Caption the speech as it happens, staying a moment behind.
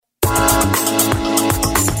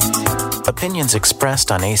opinions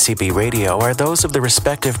expressed on ACB Radio are those of the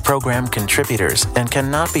respective program contributors and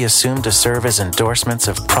cannot be assumed to serve as endorsements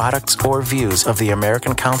of products or views of the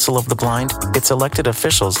American Council of the Blind, its elected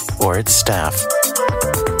officials, or its staff.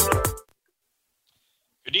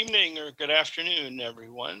 Good evening or good afternoon,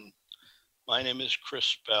 everyone. My name is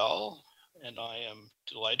Chris Bell, and I am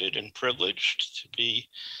delighted and privileged to be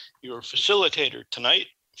your facilitator tonight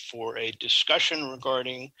for a discussion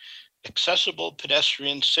regarding accessible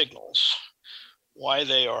pedestrian signals, why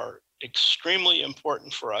they are extremely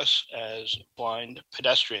important for us as blind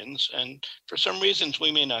pedestrians, and for some reasons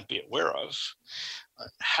we may not be aware of,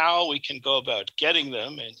 how we can go about getting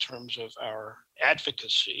them in terms of our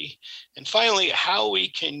advocacy, and finally, how we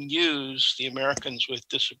can use the Americans with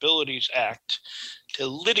Disabilities Act to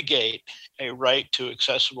litigate a right to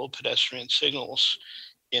accessible pedestrian signals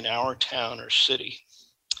in our town or city.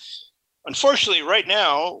 Unfortunately, right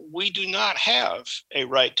now, we do not have a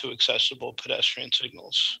right to accessible pedestrian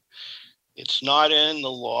signals. It's not in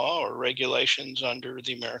the law or regulations under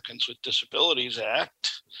the Americans with Disabilities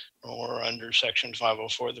Act, or under Section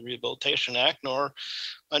 504 of the Rehabilitation Act, nor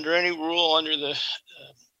under any rule under the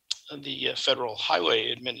Federal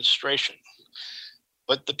Highway Administration.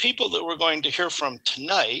 But the people that we're going to hear from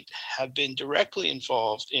tonight have been directly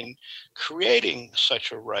involved in creating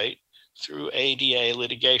such a right through ADA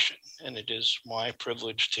litigation, and it is my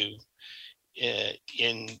privilege to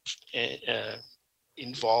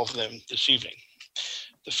involve them this evening.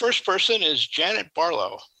 The first person is Janet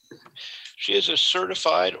Barlow. She is a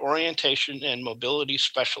certified orientation and mobility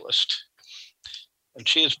specialist, and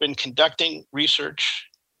she has been conducting research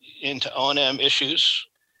into O&M issues,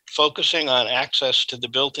 focusing on access to the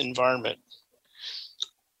built environment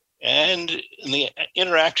and the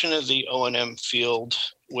interaction of the O&M field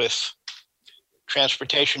with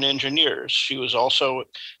transportation engineers. She was also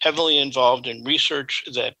heavily involved in research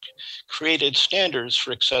that created standards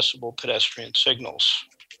for accessible pedestrian signals.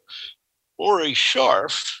 Lori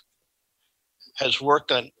Scharf has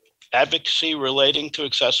worked on advocacy relating to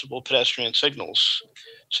accessible pedestrian signals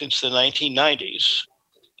since the 1990s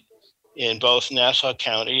in both Nassau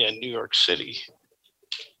County and New York City.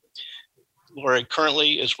 Lori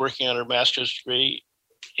currently is working on her master's degree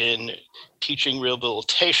in teaching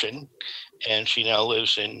rehabilitation, and she now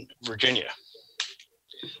lives in Virginia.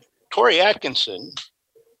 Tori Atkinson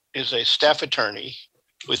is a staff attorney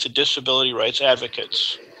with the Disability Rights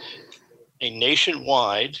Advocates, a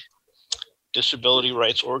nationwide disability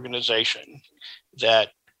rights organization that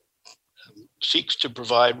seeks to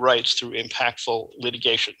provide rights through impactful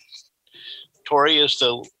litigation. Tori is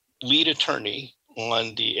the lead attorney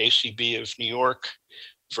on the ACB of New York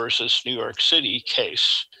versus New York City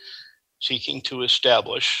case, seeking to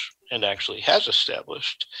establish, and actually has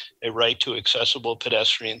established, a right to accessible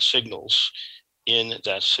pedestrian signals in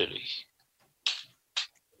that city.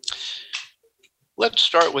 Let's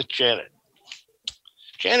start with Janet.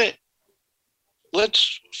 Janet,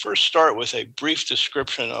 let's first start with a brief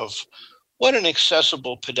description of what an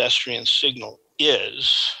accessible pedestrian signal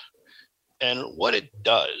is and what it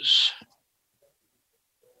does.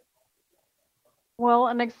 Well,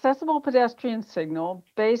 an accessible pedestrian signal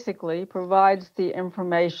basically provides the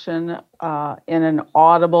information in an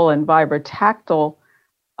audible and vibrotactile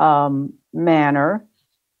manner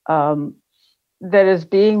that is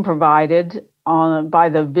being provided by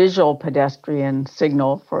the visual pedestrian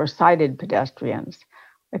signal for sighted pedestrians.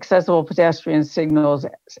 Accessible pedestrian signals,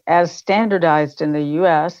 as standardized in the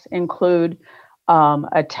US, include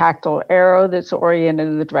a tactile arrow that's oriented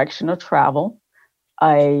in the direction of travel,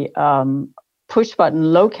 a push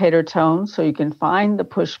button locator tone so you can find the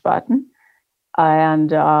push button, and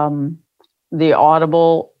the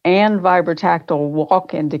audible and vibrotactile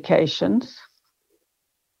walk indications,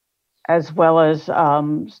 as well as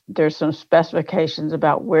there's some specifications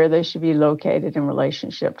about where they should be located in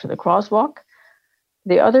relationship to the crosswalk.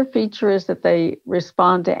 The other feature is that they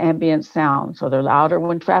respond to ambient sound, so they're louder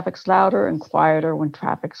when traffic's louder and quieter when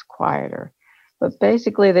traffic's quieter. But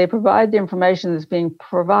basically, they provide the information that's being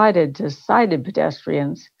provided to sighted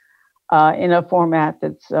pedestrians in a format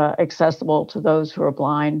that's accessible to those who are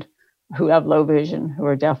blind, who have low vision, who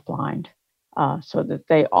are deafblind, so that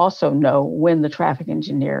they also know when the traffic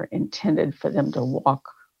engineer intended for them to walk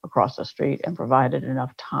across the street and provided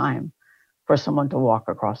enough time for someone to walk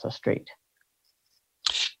across the street.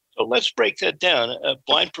 So let's break that down. A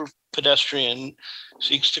blind pedestrian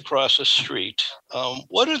seeks to cross a street.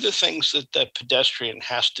 What are the things that that pedestrian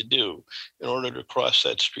has to do in order to cross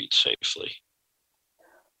that street safely?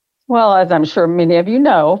 Well, as I'm sure many of you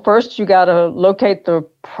know, first you got to locate the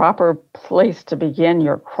proper place to begin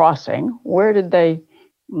your crossing. Where did they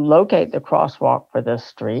locate the crosswalk for this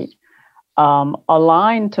street?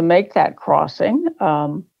 aligned to make that crossing,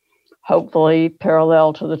 hopefully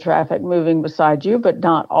parallel to the traffic moving beside you, but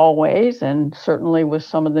not always, and certainly with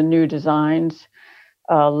some of the new designs,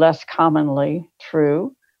 less commonly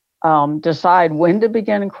true. Decide when to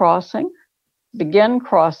begin crossing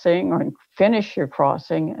or finish your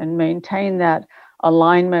crossing, and maintain that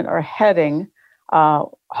alignment or heading,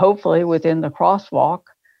 hopefully within the crosswalk,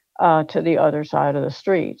 to the other side of the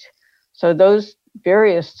street. So those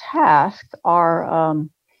various tasks are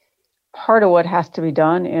part of what has to be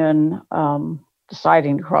done in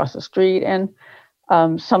deciding to cross the street. And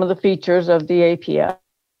some of the features of the APS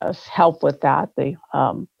help with that. The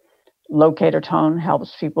locator tone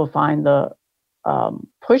helps people find the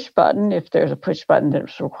push button if there's a push button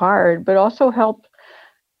that's required, but also help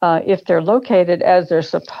if they're located as they're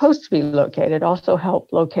supposed to be located, also help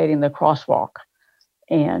locating the crosswalk.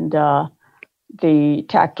 And the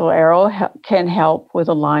tactile arrow can help with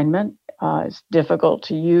alignment. It's difficult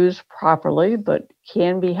to use properly, but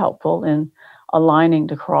can be helpful in aligning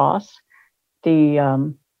to cross.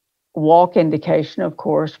 The walk indication, of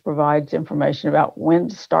course, provides information about when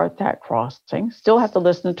to start that crossing. Still have to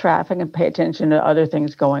listen to traffic and pay attention to other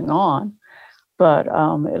things going on, but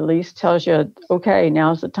at least tells you, okay,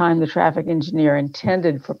 now's the time the traffic engineer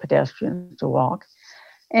intended for pedestrians to walk.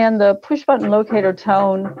 And the push button locator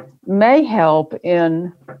tone may help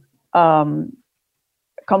in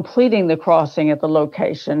completing the crossing at the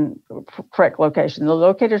correct location. The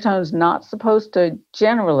locator tone is not supposed to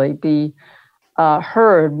generally be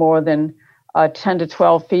heard more than 10 to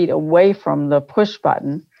 12 feet away from the push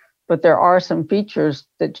button, but there are some features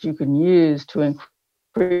that you can use to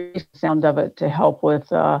increase the sound of it to help with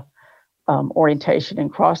orientation in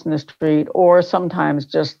crossing the street, or sometimes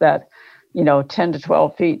just that 10 to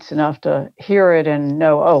 12 feet is enough to hear it and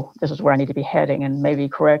know, oh, this is where I need to be heading, and maybe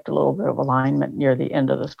correct a little bit of alignment near the end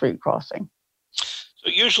of the street crossing. So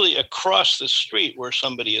usually across the street where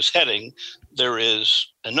somebody is heading, there is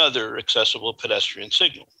another accessible pedestrian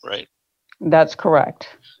signal, right? That's correct.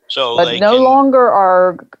 So but no longer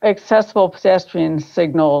are accessible pedestrian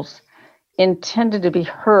signals intended to be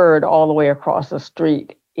heard all the way across the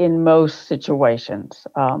street in most situations.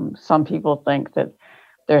 Some people think that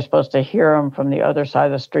they're supposed to hear them from the other side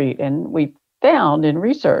of the street. And we found in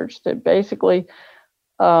research that basically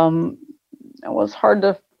it was hard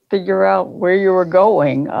to figure out where you were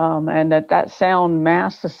going, and that sound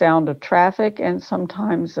masked the sound of traffic and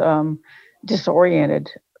sometimes disoriented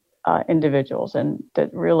individuals, and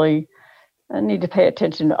that really need to pay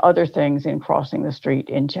attention to other things in crossing the street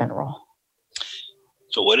in general.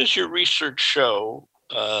 So what does your research show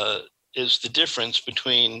is the difference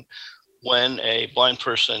between when a blind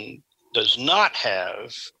person does not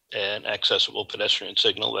have an accessible pedestrian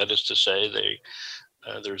signal, that is to say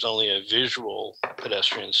there's only a visual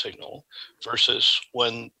pedestrian signal, versus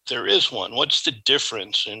when there is one? What's the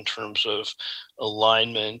difference in terms of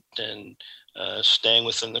alignment and staying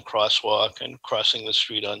within the crosswalk and crossing the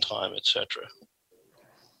street on time, etc.?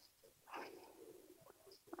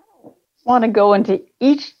 Want to go into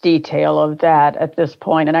each detail of that at this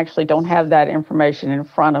point, and actually don't have that information in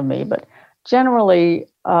front of me, but generally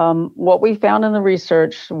what we found in the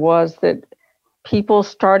research was that people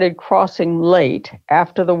started crossing late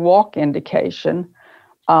after the walk indication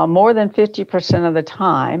more than 50% of the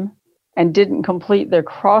time, and didn't complete their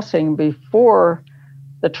crossing before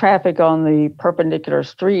the traffic on the perpendicular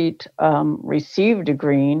street received a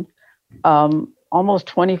green, almost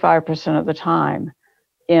 25% of the time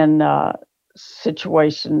in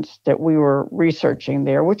situations that we were researching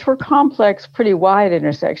there, which were complex, pretty wide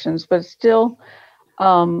intersections, but still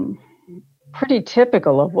pretty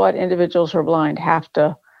typical of what individuals who are blind have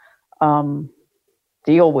to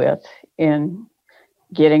deal with in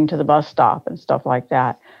getting to the bus stop and stuff like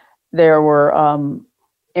that. There were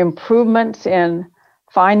improvements in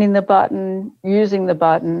finding the button, using the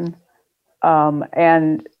button,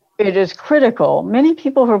 and it is critical. Many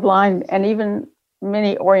people who are blind, and even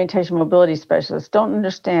many orientation mobility specialists, don't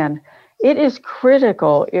understand it is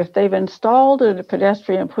critical, if they've installed a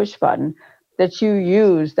pedestrian push button, that you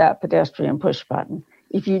use that pedestrian push button.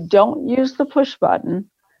 If you don't use the push button,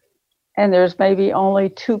 and there's maybe only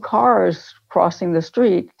 2 cars crossing the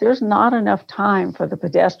street, there's not enough time for the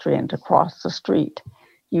pedestrian to cross the street.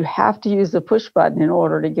 You have to use the push button in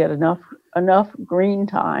order to get enough green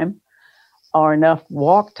time or enough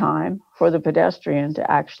walk time for the pedestrian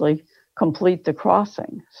to actually complete the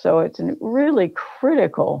crossing. So it's really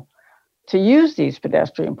critical to use these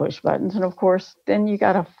pedestrian push buttons. And of course, then you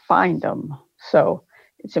got to find them. So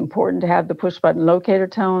it's important to have the push button locator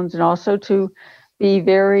tones, and also to be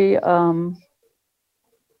very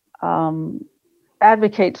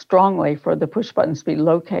advocate strongly for the push buttons to be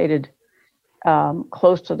located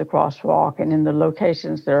close to the crosswalk and in the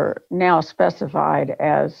locations that are now specified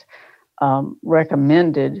as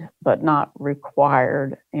recommended but not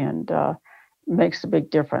required, and makes a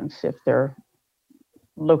big difference if they're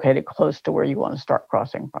located close to where you want to start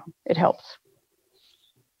crossing from. It helps.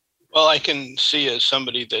 Well, I can see, as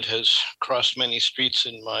somebody that has crossed many streets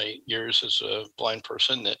in my years as a blind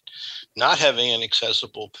person, that not having an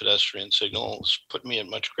accessible pedestrian signal has put me at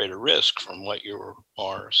much greater risk from what you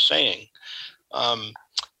are saying.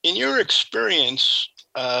 In your experience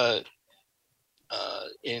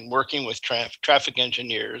in working with traffic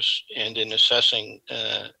engineers and in assessing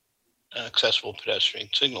accessible pedestrian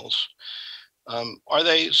signals, are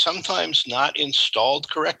they sometimes not installed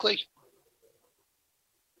correctly?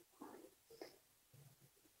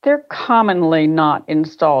 They're commonly not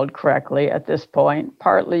installed correctly at this point,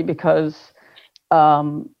 partly because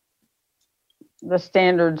the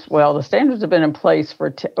standards have been in place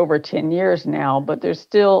for over 10 years now, but there's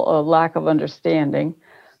still a lack of understanding.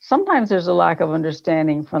 Sometimes there's a lack of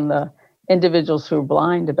understanding from the individuals who are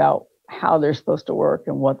blind about how they're supposed to work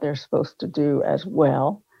and what they're supposed to do as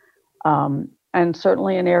well. And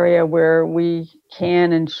certainly an area where we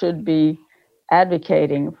can and should be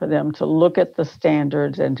advocating for them to look at the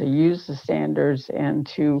standards and to use the standards and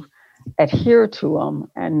to adhere to them,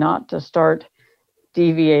 and not to start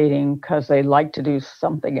deviating because they like to do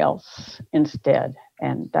something else instead.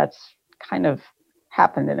 And that's kind of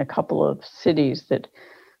happened in a couple of cities, that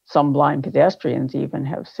some blind pedestrians even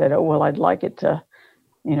have said, oh, well, I'd like it to,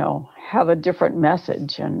 have a different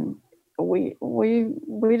message. And we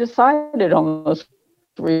decided on those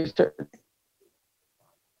research,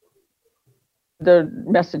 the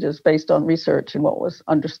messages based on research and what was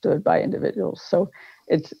understood by individuals. So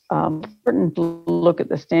it's important to look at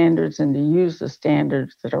the standards and to use the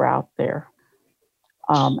standards that are out there.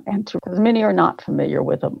 And because many are not familiar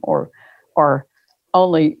with them or are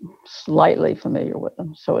only slightly familiar with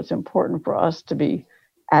them. So it's important for us to be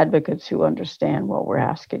advocates who understand what we're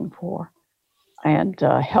asking for, and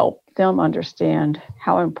help them understand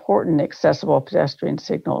how important accessible pedestrian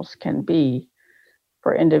signals can be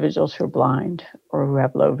for individuals who are blind or who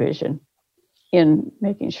have low vision, in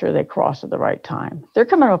making sure they cross at the right time. They're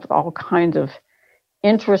coming up with all kinds of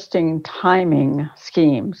interesting timing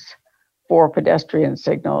schemes for pedestrian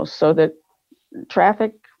signals, so that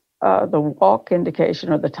traffic, the walk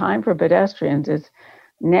indication or the time for pedestrians is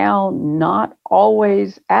now not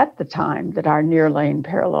always at the time that our near lane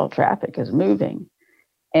parallel traffic is moving.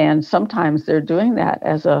 And sometimes they're doing that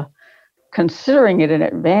as considering it an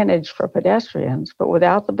advantage for pedestrians, but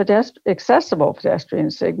without the accessible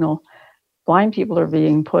pedestrian signal, blind people are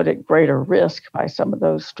being put at greater risk by some of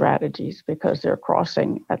those strategies, because they're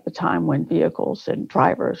crossing at the time when vehicles and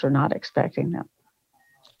drivers are not expecting them.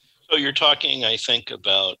 So you're talking, I think,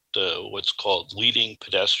 about what's called leading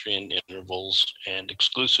pedestrian intervals and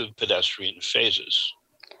exclusive pedestrian phases.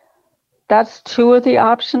 That's two of the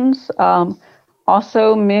options.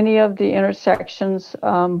 Also, many of the intersections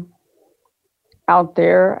out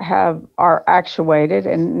there are actuated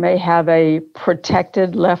and may have a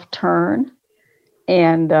protected left turn.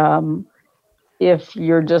 And if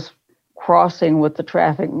you're just crossing with the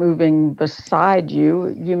traffic moving beside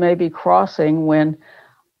you, you may be crossing when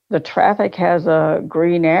the traffic has a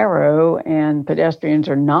green arrow and pedestrians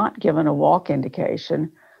are not given a walk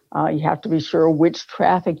indication. You have to be sure which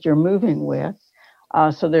traffic you're moving with.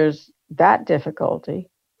 So there's that difficulty.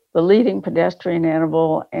 The leading pedestrian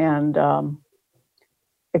interval and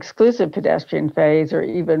exclusive pedestrian phase are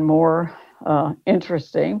even more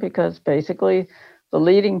interesting, because basically the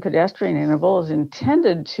leading pedestrian interval is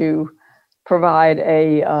intended to provide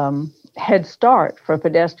a head start for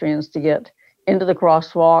pedestrians to get into the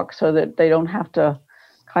crosswalk, so that they don't have to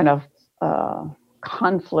kind of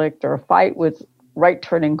conflict or fight with right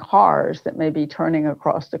turning cars that may be turning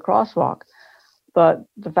across the crosswalk. But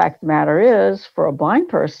the fact of the matter is, for a blind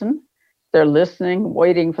person, they're listening,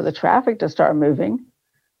 waiting for the traffic to start moving.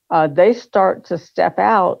 They start to step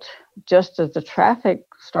out just as the traffic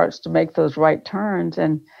starts to make those right turns,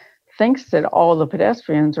 and thinks that all the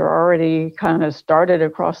pedestrians are already kind of started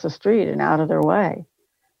across the street and out of their way.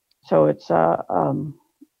 So it's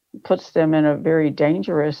puts them in a very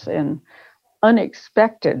dangerous and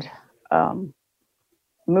unexpected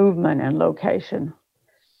movement and location.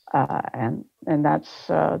 And that's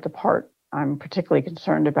the part I'm particularly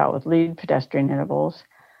concerned about with lead pedestrian intervals.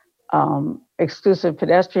 Exclusive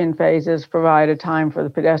pedestrian phases provide a time for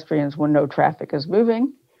the pedestrians when no traffic is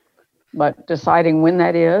moving, but deciding when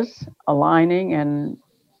that is, aligning and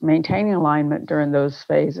maintaining alignment during those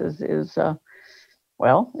phases is,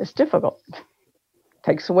 it's difficult.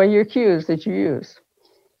 takes away your cues that you use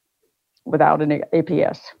without an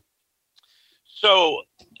APS. So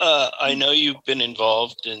I know you've been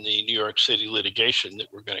involved in the New York City litigation that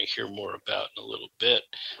we're going to hear more about in a little bit.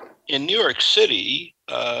 In New York City,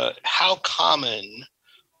 how common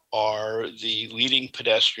are the leading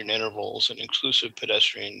pedestrian intervals and exclusive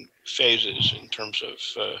pedestrian phases in terms of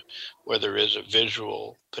where there is a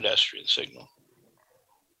visual pedestrian signal?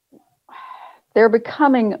 They're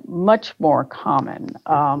becoming much more common.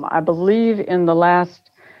 I believe in the last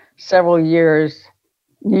several years,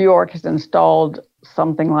 New York has installed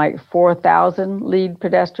something like 4,000 lead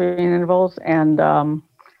pedestrian intervals, and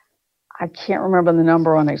I can't remember the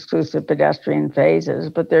number on exclusive pedestrian phases,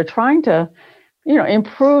 but they're trying to,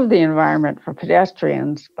 improve the environment for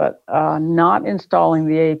pedestrians, but not installing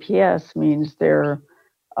the APS means they're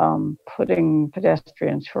putting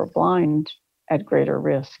pedestrians who are blind at greater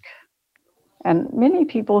risk. And many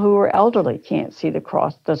people who are elderly can't see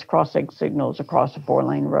those crossing signals across a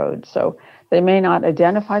 4-lane road. So they may not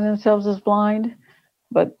identify themselves as blind,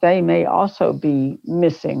 but they may also be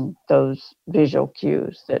missing those visual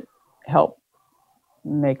cues that help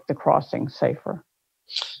make the crossing safer.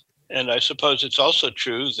 And I suppose it's also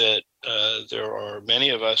true that there are many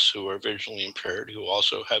of us who are visually impaired who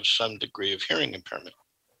also have some degree of hearing impairment.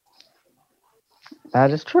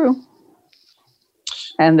 That is true.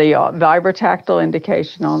 And the vibrotactile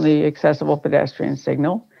indication on the accessible pedestrian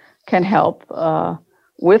signal can help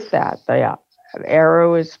with that. The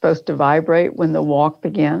arrow is supposed to vibrate when the walk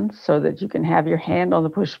begins so that you can have your hand on the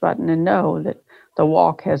push button and know that the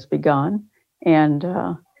walk has begun and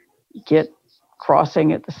get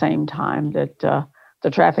crossing at the same time that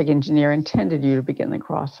the traffic engineer intended you to begin the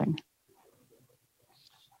crossing.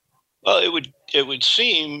 Well, it would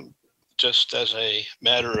seem, just as a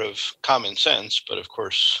matter of common sense, but of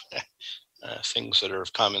course, things that are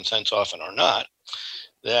of common sense often are not,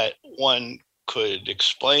 that one could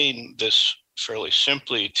explain this fairly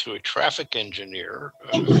simply to a traffic engineer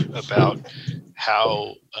about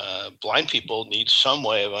how blind people need some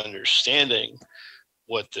way of understanding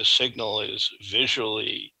what the signal is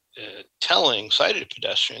visually telling sighted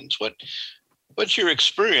pedestrians. What's your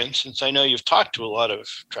experience, since I know you've talked to a lot of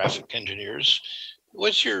traffic engineers,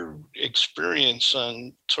 what's your experience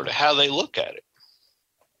on sort of how they look at it?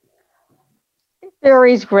 It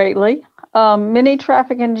varies greatly. Many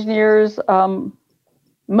traffic engineers,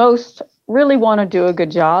 most really want to do a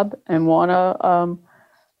good job and want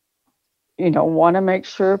to make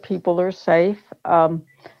sure people are safe.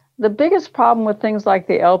 The biggest problem with things like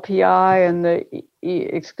the LPI and the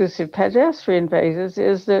exclusive pedestrian phases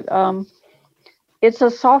is that it's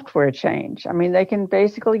a software change. I mean, they can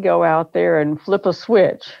basically go out there and flip a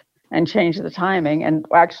switch and change the timing. And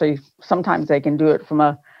actually, sometimes they can do it from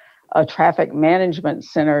a traffic management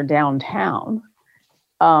center downtown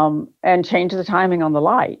and change the timing on the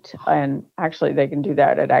light. And actually, they can do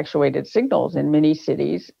that at actuated signals in many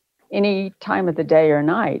cities, any time of the day or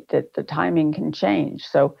night that the timing can change.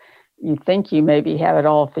 So you think you maybe have it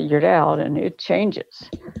all figured out and it changes.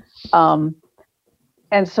 And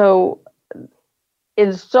so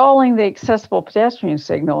installing the accessible pedestrian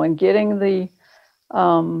signal and getting the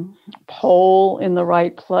pole in the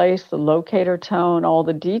right place, the locator tone, all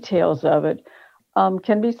the details of it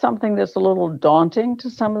can be something that's a little daunting to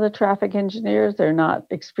some of the traffic engineers. They're not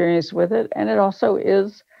experienced with it. And it also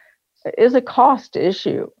is a cost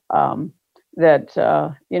issue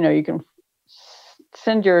that, you can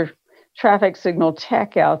send your traffic signal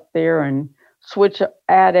tech out there and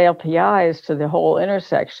add LPIs to the whole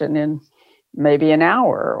intersection in maybe an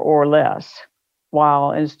hour or less,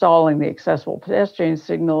 while installing the accessible pedestrian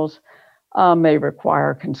signals may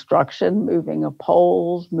require construction, moving of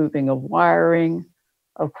poles, moving of wiring.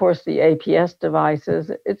 Of course, the APS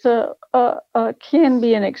devices, it's can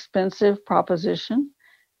be an expensive proposition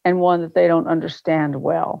and one that they don't understand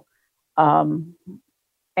well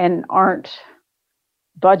and aren't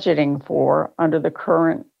budgeting for under the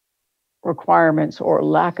current requirements or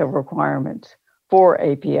lack of requirements for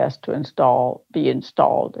APS to be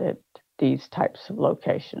installed at these types of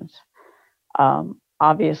locations.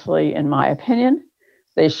 Obviously, in my opinion,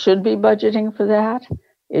 they should be budgeting for that.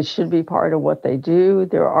 It should be part of what they do.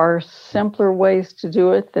 There are simpler ways to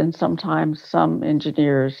do it than sometimes some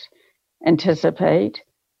engineers anticipate.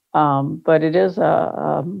 But it is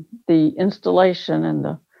the installation and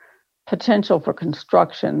the potential for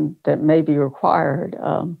construction that may be required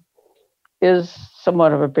is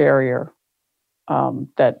somewhat of a barrier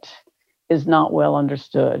that is not well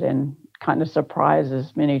understood and kind of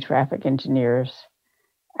surprises many traffic engineers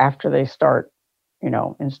after they start,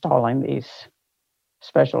 installing these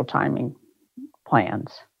special timing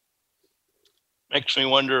plans. Makes me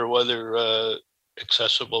wonder whether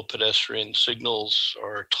accessible pedestrian signals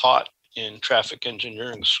are taught in traffic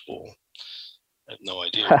engineering school. I have no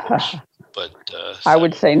idea, of course, but I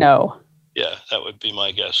would say no. Yeah, that would be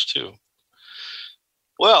my guess too.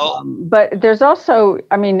 Well, but there's also,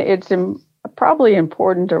 I mean, it's probably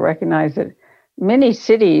important to recognize that many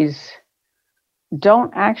cities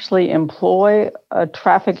don't actually employ a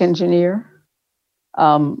traffic engineer.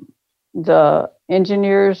 The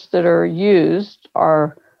engineers that are used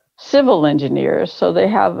are civil engineers, so they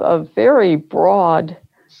have a very broad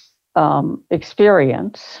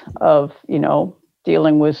experience of,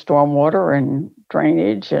 dealing with stormwater and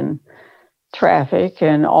drainage and traffic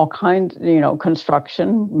and all kinds,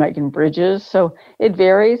 construction, making bridges. So it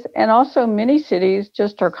varies. And also many cities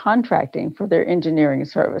just are contracting for their engineering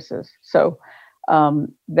services. So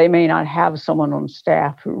they may not have someone on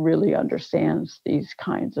staff who really understands these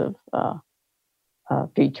kinds of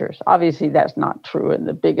features. Obviously, that's not true in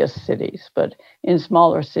the biggest cities, but in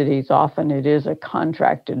smaller cities, often it is a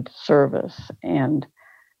contracted service, and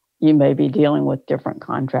you may be dealing with different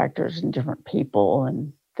contractors and different people,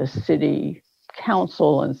 and the city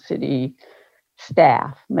council and city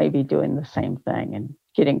staff may be doing the same thing and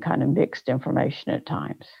getting kind of mixed information at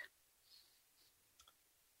times.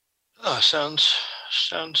 Sounds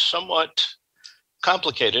somewhat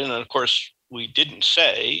complicated, and of course we didn't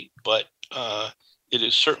say, but it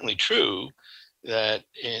is certainly true that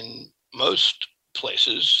in most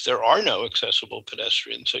places there are no accessible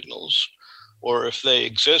pedestrian signals, or if they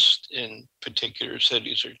exist in particular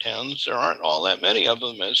cities or towns, there aren't all that many of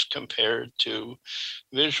them as compared to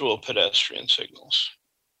visual pedestrian signals.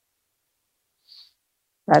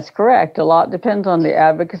 That's correct. A lot depends on the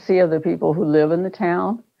advocacy of the people who live in the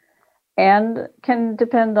town, and can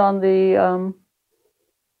depend on the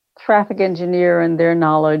traffic engineer and their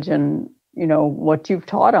knowledge and, what you've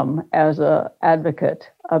taught them as an advocate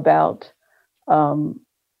about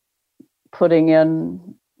putting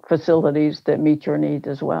in facilities that meet your needs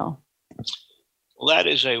as well. Well, that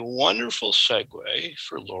is a wonderful segue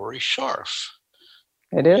for Lori Scharf.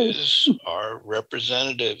 It is. Our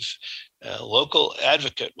representative local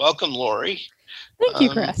advocate. Welcome, Lori. Thank you,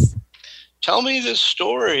 Chris. Tell me the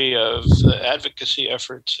story of the advocacy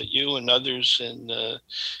efforts that you and others in the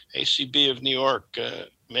ACB of New York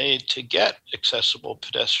made to get accessible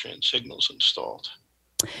pedestrian signals installed.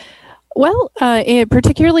 Well,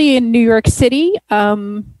 particularly in New York City,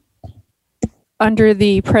 under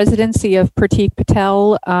the presidency of Pratik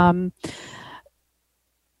Patel,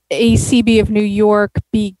 ACB of New York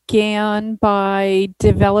began by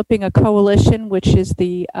developing a coalition, which is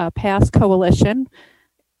the PASS Coalition.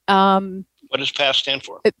 What does PASS stand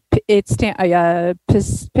for? It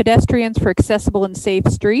stands Pedestrians for Accessible and Safe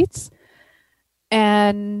Streets.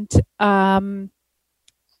 And that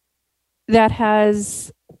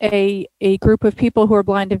has a group of people who are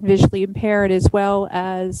blind and visually impaired, as well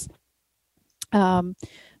as some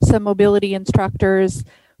mobility instructors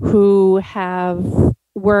who have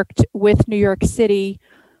worked with New York City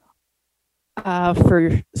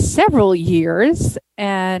for several years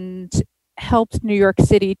and helped New York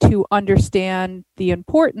City to understand the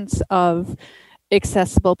importance of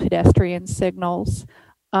accessible pedestrian signals.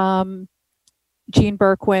 Jean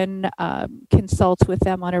Berkwin consults with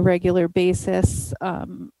them on a regular basis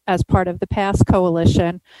as part of the PASS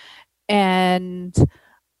Coalition. And,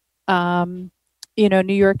 New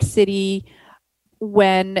York City,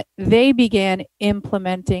 when they began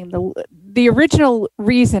implementing the original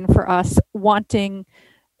reason for us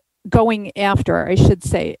going after, I should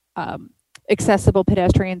say, accessible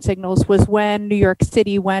pedestrian signals was when New York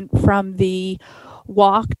City went from the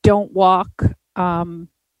walk, don't walk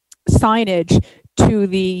signage to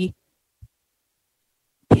the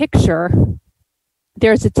picture.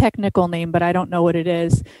 There's a technical name, but I don't know what it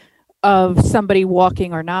is, of somebody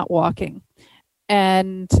walking or not walking.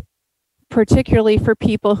 And particularly for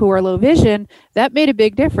people who are low vision, that made a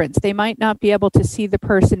big difference. They might not be able to see the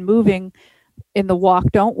person moving in the walk,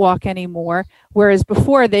 don't walk anymore, whereas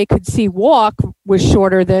before they could see walk was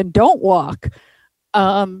shorter than don't walk.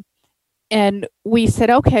 And we said,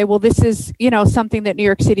 okay, well, this is, something that New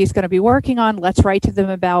York City is going to be working on. Let's write to them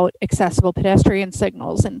about accessible pedestrian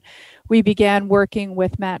signals. And we began working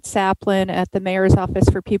with Matt Saplin at the Mayor's Office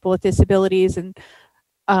for People with Disabilities and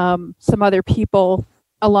some other people,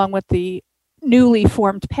 along with the newly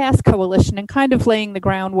formed PASS Coalition, and kind of laying the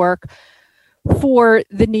groundwork for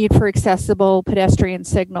the need for accessible pedestrian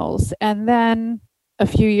signals. And then a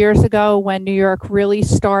few years ago, when New York really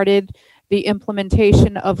started the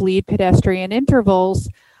implementation of lead pedestrian intervals,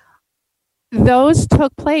 those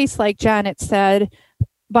took place, like Janet said,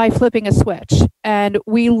 by flipping a switch. And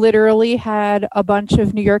we literally had a bunch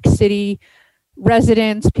of New York City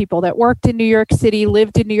residents, people that worked in New York City,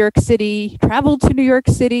 lived in New York City, traveled to New York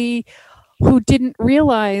City, who didn't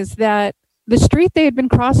realize that the street they had been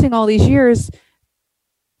crossing all these years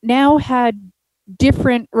now had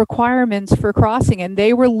different requirements for crossing, and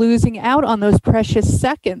they were losing out on those precious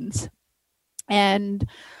seconds. And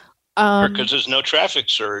because there's no traffic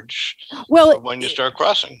surge when you start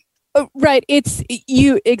crossing. Right. It's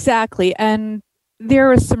you exactly. And there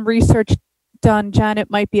was some research done. Janet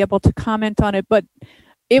might be able to comment on it, but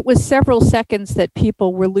it was several seconds that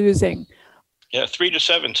people were losing. Yeah, 3 to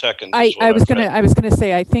 7 seconds. I was gonna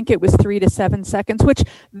say I think it was 3 to 7 seconds, which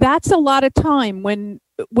that's a lot of time when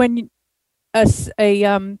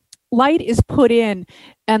a light is put in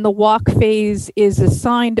and the walk phase is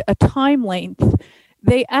assigned a time length.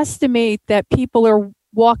 They estimate that people are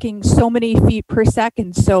walking so many feet per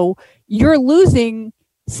second, so you're losing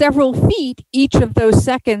several feet each of those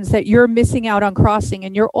seconds that you're missing out on crossing,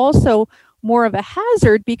 and you're also more of a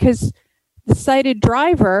hazard because the sighted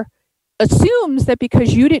driver assumes that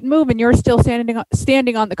because you didn't move and you're still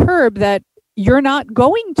standing on the curb that you're not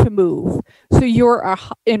going to move. So you're,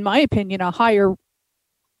 in my opinion, a higher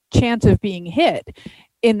chance of being hit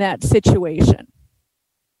in that situation.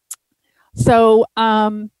 So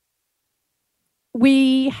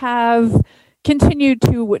we have continued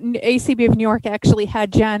to, ACB of New York actually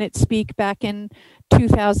had Janet speak back in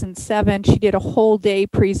 2007. She did a whole day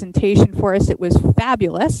presentation for us. It was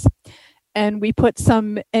fabulous. And we put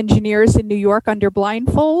some engineers in New York under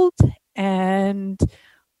blindfold. And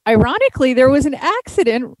ironically, there was an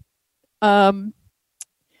accident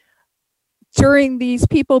during these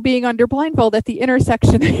people being under blindfold at the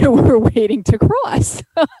intersection they were waiting to cross.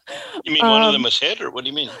 You mean one of them was hit, or what do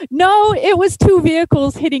you mean? No, it was two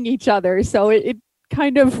vehicles hitting each other. So it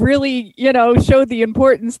kind of really, showed the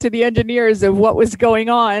importance to the engineers of what was going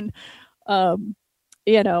on.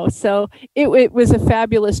 So it was a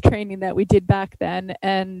fabulous training that we did back then.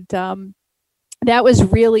 And that was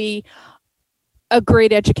really a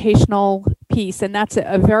great educational piece. And that's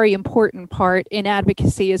a very important part in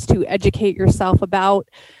advocacy, is to educate yourself about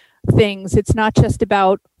things. It's not just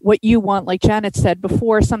about what you want. Like Janet said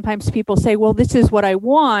before, sometimes people say, well, this is what I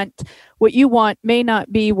want. What you want may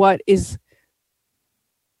not be what is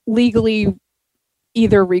legally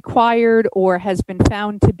either required or has been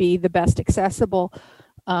found to be the best accessible.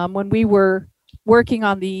 When we were working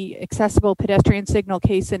on the accessible pedestrian signal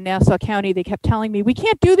case in Nassau County, they kept telling me, we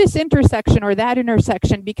can't do this intersection or that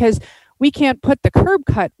intersection because we can't put the curb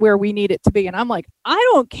cut where we need it to be. And I'm like, I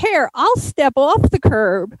don't care. I'll step off the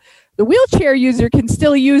curb. The wheelchair user can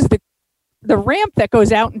still use the ramp that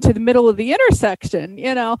goes out into the middle of the intersection.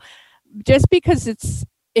 Just because it's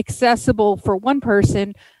accessible for one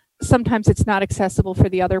person, sometimes it's not accessible for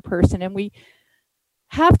the other person. And we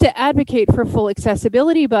have to advocate for full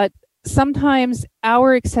accessibility, but sometimes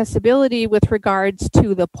our accessibility with regards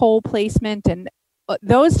to the pole placement and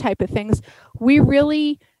those type of things, we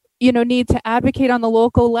really, need to advocate on the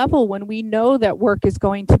local level when we know that work is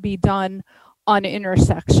going to be done on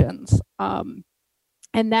intersections. And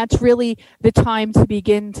that's really the time to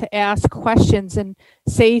begin to ask questions and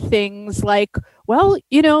say things like, well,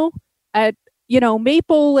 at,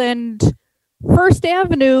 Maple and First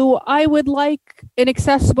Avenue, I would like an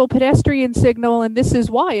accessible pedestrian signal, and this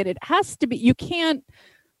is why. And it has to be, you can't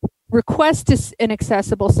request an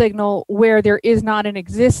accessible signal where there is not an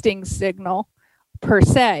existing signal per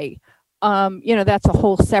se. That's a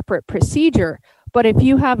whole separate procedure. But if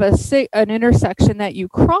you have an intersection that you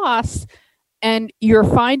cross and you're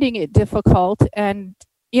finding it difficult, and,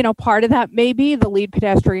 part of that may be the lead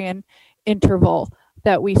pedestrian interval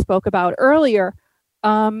that we spoke about earlier,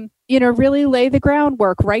 really lay the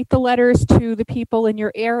groundwork, write the letters to the people in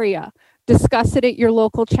your area, discuss it at your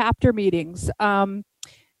local chapter meetings.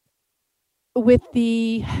 With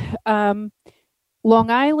the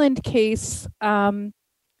Long Island case.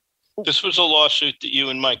 This was a lawsuit that you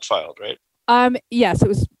and Mike filed, right? Yes,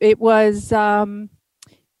 it was and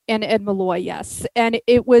Ed Malloy, yes. And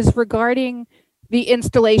it was regarding the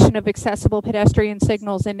installation of accessible pedestrian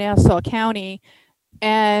signals in Nassau County.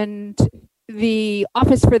 And the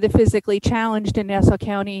Office for the Physically Challenged in Nassau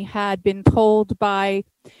County had been told by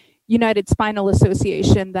United Spinal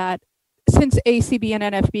Association that since ACB and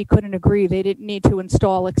NFB couldn't agree, they didn't need to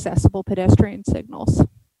install accessible pedestrian signals.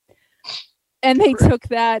 And they took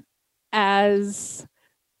that as,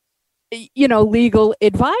 legal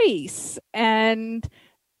advice, and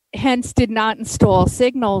hence did not install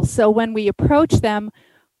signals. So when we approached them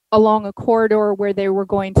along a corridor where they were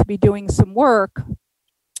going to be doing some work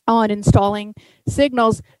on installing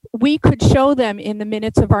signals, we could show them in the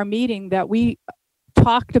minutes of our meeting that we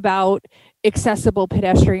talked about accessible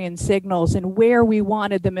pedestrian signals and where we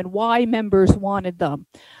wanted them and why members wanted them.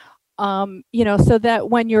 So that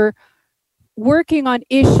when you're working on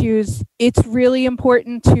issues, it's really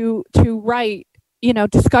important to write,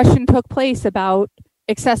 discussion took place about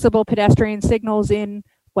accessible pedestrian signals in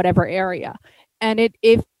whatever area. And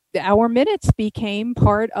if our minutes became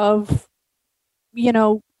part of,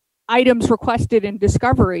 items requested in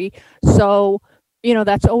discovery. So,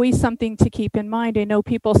 that's always something to keep in mind. I know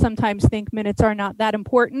people sometimes think minutes are not that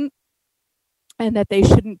important and that they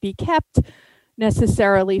shouldn't be kept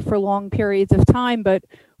necessarily for long periods of time, but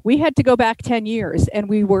we had to go back 10 years and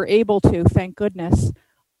we were able to, thank goodness.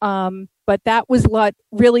 But that was what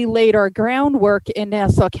really laid our groundwork in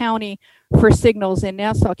Nassau County for signals in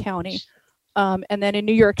Nassau County. And then in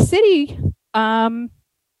New York City,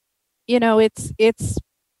 it's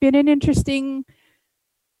been an interesting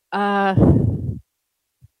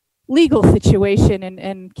legal situation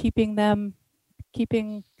and keeping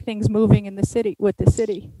things moving in the city with the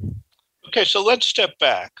city. Okay, so let's step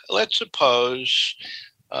back. Let's suppose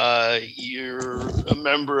you're a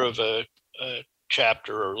member of a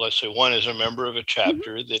chapter, or let's say one is a member of a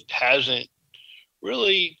chapter that hasn't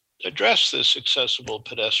really addressed this accessible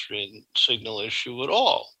pedestrian signal issue at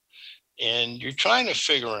all. And you're trying to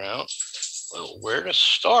figure out, well, where to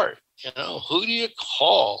start. Who do you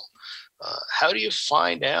call? How do you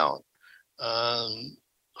find out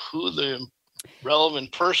who the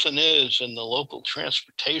relevant person is in the local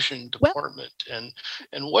transportation department, and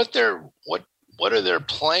what are their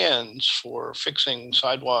plans for fixing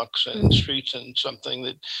sidewalks and streets and something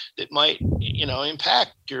that might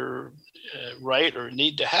impact your right or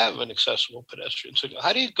need to have an accessible pedestrian signal?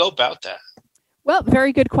 How do you go about that? Well,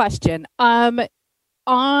 very good question. On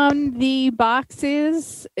the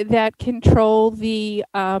boxes that control the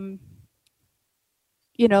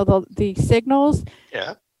the signals,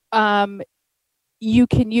 you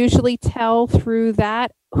can usually tell through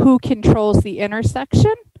that who controls the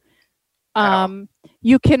intersection.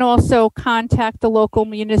 You can also contact the local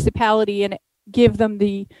municipality and give them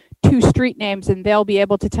the 2 street names, and they'll be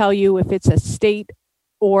able to tell you if it's a state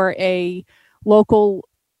or a local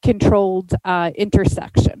controlled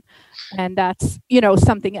intersection. And that's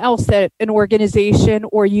something else that an organization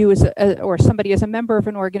or you or somebody as a member of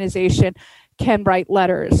an organization can write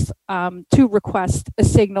letters to request a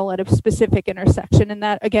signal at a specific intersection. And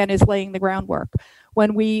that again is laying the groundwork.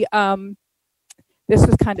 When we this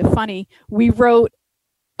was kind of funny, we wrote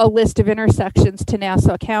a list of intersections to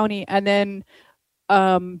Nassau County and then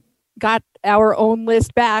got our own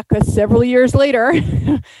list back several years later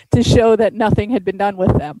to show that nothing had been done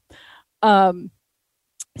with them.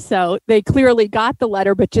 So they clearly got the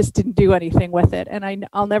letter, but just didn't do anything with it. And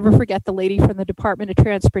I'll never forget the lady from the Department of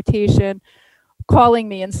Transportation calling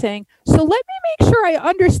me and saying, "So let me make sure I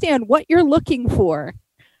understand what you're looking for."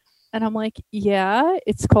 And I'm like, "Yeah,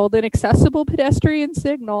 it's called an accessible pedestrian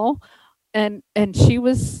signal." And she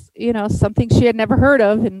was, something she had never heard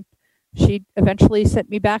of. And she eventually sent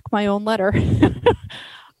me back my own letter.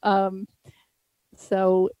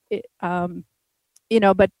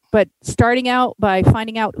 But starting out by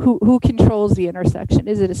finding out who controls the intersection.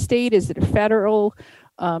 Is it a state? Is it a federal?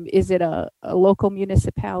 Is it a local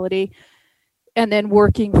municipality? And then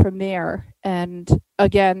working from there. And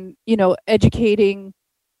again, educating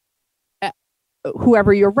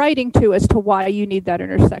whoever you're writing to as to why you need that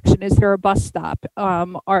intersection. Is there a bus stop?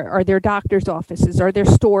 Are there doctor's offices? Are there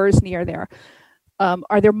stores near there?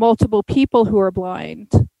 Are there multiple people who are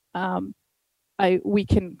blind? We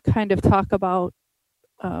can kind of talk about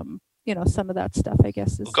some of that stuff, I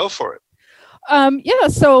guess. Go for it. Janet,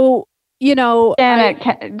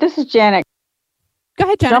 this is Janet. Go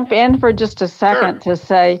ahead, Janet. Jump in for just a second to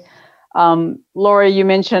say, Lori, you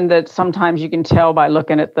mentioned that sometimes you can tell by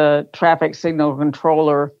looking at the traffic signal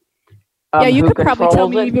controller. You could probably tell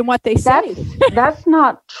me even what they say. That's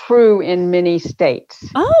not true in many states.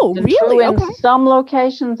 Oh, it's really? True in some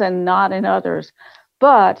locations and not in others.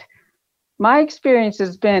 But my experience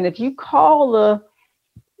has been, if you call the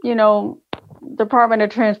Department of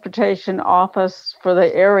Transportation office for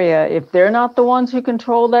the area, if they're not the ones who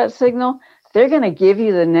control that signal, they're going to give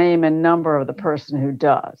you the name and number of the person who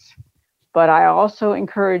does. But I also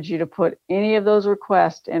encourage you to put any of those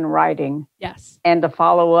requests in writing. Yes. And to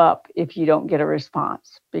follow up if you don't get a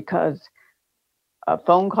response, because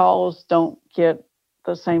phone calls don't get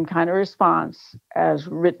the same kind of response as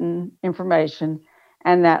written information.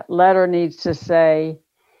 And that letter needs to say,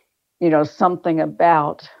 something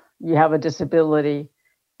about you have a disability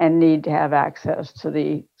and need to have access to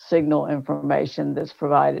the signal information that's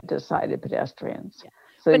provided to sighted pedestrians. Yeah.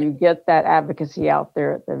 So you get that advocacy out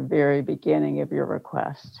there at the very beginning of your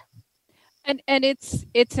request. And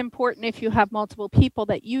it's important if you have multiple people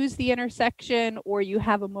that use the intersection, or you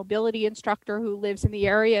have a mobility instructor who lives in the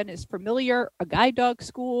area and is familiar, a guide dog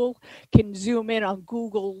school can zoom in on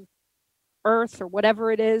Google Earth or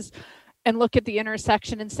whatever it is and look at the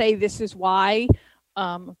intersection and say, this is why.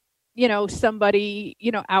 Somebody,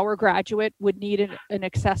 our graduate would need an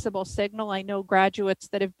accessible signal. I know graduates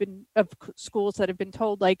that have been of schools that have been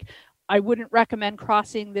told, like, I wouldn't recommend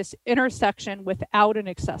crossing this intersection without an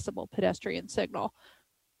accessible pedestrian signal.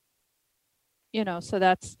 So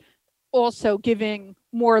that's also giving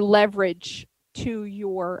more leverage to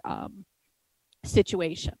your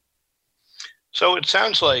situation. So it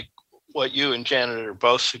sounds like what you and Janet are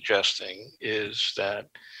both suggesting is that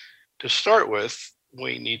to start with,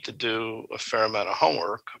 we need to do a fair amount of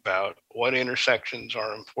homework about what intersections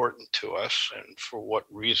are important to us and for what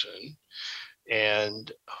reason,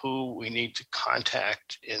 and who we need to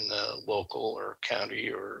contact in the local or county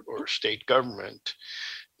or state government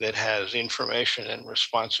that has information and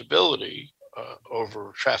responsibility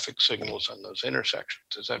over traffic signals on those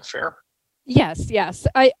intersections. Is that fair? Yes.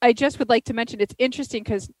 I just would like to mention, it's interesting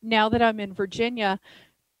because now that I'm in Virginia,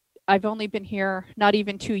 I've only been here not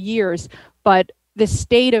even 2 years, but the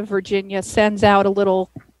state of Virginia sends out a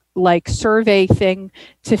little survey thing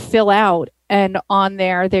to fill out. And on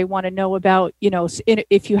there, they want to know about,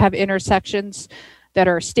 if you have intersections that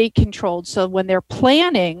are state controlled. So when they're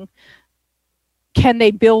planning, can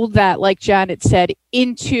they build that, like Janet said,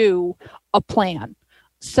 into a plan?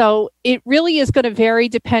 So it really is going to vary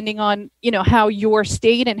depending on, how your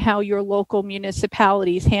state and how your local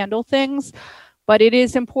municipalities handle things. But it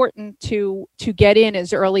is important to get in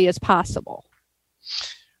as early as possible.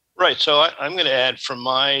 Right. So I'm going to add from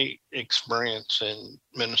my experience in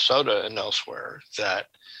Minnesota and elsewhere that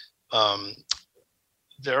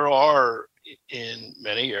there are in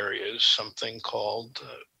many areas something called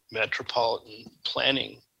metropolitan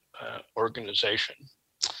planning organization.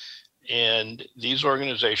 And these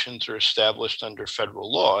organizations are established under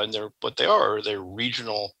federal law, and they're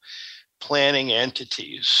regional planning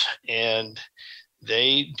entities. And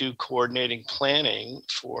they do coordinating planning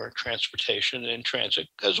for transportation and transit,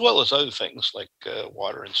 as well as other things like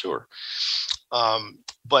water and sewer.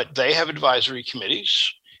 But they have advisory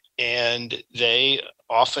committees, and they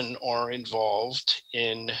often are involved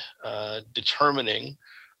in determining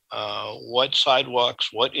what sidewalks,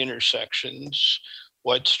 what intersections,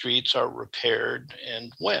 what streets are repaired,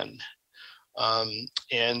 and when.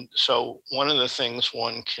 And so one of the things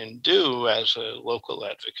one can do as a local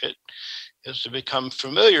advocate is to become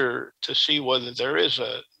familiar to see whether there is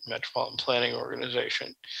a metropolitan planning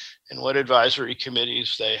organization and what advisory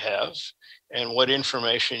committees they have and what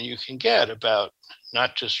information you can get about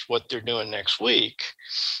not just what they're doing next week,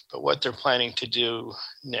 but what they're planning to do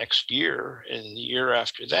next year and the year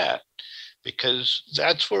after that, because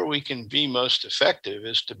that's where we can be most effective,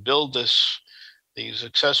 is to build these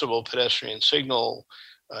accessible pedestrian signal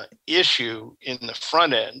issue in the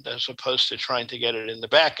front end, as opposed to trying to get it in the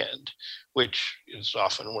back end, which is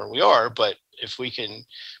often where we are. But if we can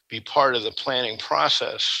be part of the planning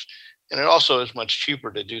process, and it also is much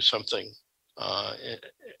cheaper to do something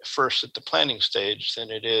first at the planning stage than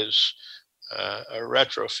it is a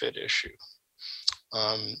retrofit issue.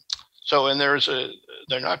 And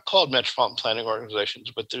they're not called metropolitan planning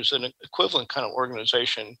organizations, but there's an equivalent kind of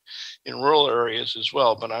organization in rural areas as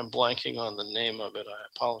well, but I'm blanking on the name of it. I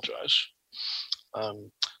apologize.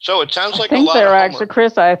 So it sounds like a lot of homework.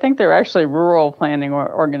 Chris, I think they're actually rural planning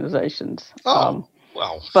organizations. Oh,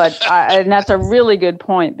 wow. And that's a really good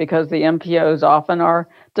point, because the MPOs often are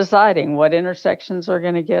deciding what intersections are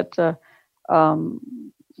going to get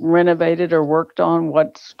renovated or worked on,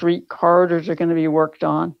 what street corridors are going to be worked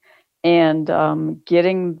on. And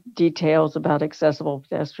getting details about accessible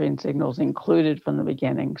pedestrian signals included from the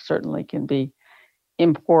beginning certainly can be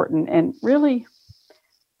important. And really,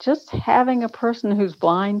 just having a person who's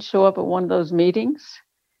blind show up at one of those meetings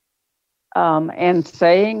and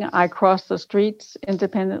saying, I cross the streets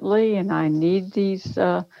independently and I need these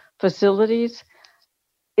facilities,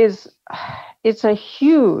 it's a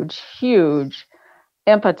huge, huge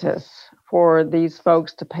impetus for these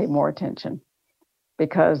folks to pay more attention,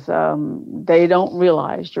 because they don't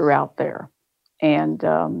realize you're out there, and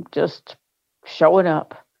just showing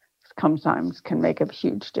up sometimes can make a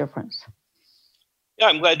huge difference. Yeah,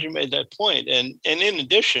 I'm glad you made that point. And in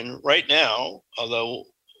addition, right now, although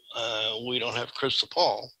we don't have crystal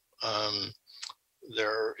ball,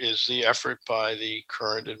 there is the effort by the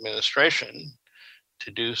current administration to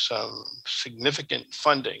do some significant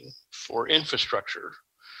funding for infrastructure,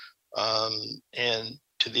 and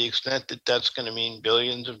to the extent that that's going to mean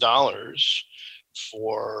billions of dollars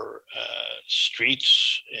for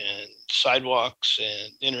streets and sidewalks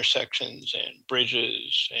and intersections and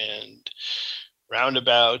bridges and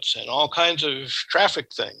roundabouts and all kinds of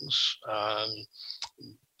traffic things,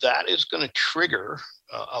 that is going to trigger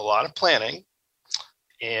a lot of planning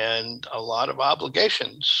and a lot of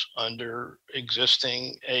obligations under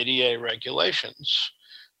existing ADA regulations,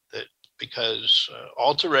 that because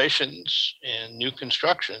alterations and new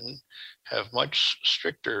construction have much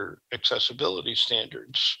stricter accessibility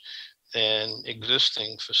standards than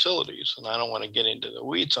existing facilities. And I don't want to get into the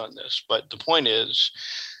weeds on this, but the point is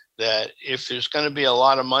that if there's going to be a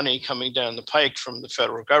lot of money coming down the pike from the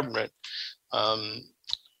federal government,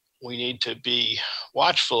 we need to be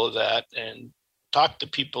watchful of that and talk to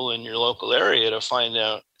people in your local area to find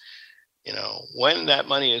out, when that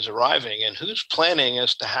money is arriving and who's planning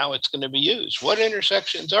as to how it's going to be used, what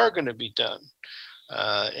intersections are going to be done.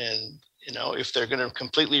 And if they're going to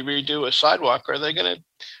completely redo a sidewalk, are they going to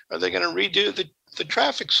redo the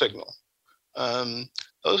traffic signal?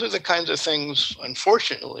 Those are the kinds of things,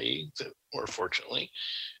 unfortunately, or fortunately,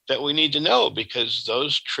 that we need to know, because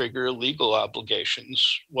those trigger legal obligations,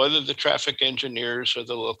 whether the traffic engineers or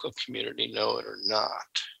the local community know it or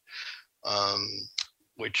not,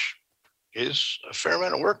 which is a fair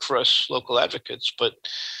amount of work for us local advocates, but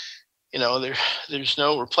there's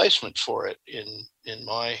no replacement for it in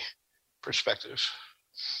my perspective.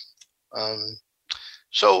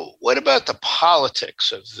 So what about the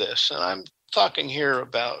politics of this? And I'm talking here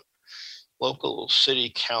about local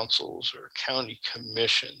city councils or county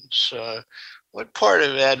commissions. What part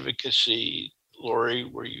of advocacy, Lori,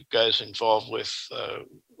 were you guys involved with the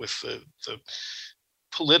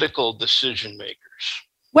political decision makers?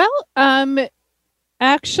 Well,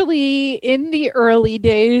 actually, in the early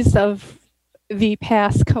days of the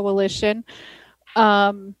PASS coalition,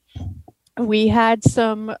 we had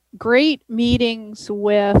some great meetings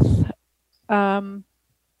with,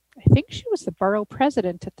 I think she was the borough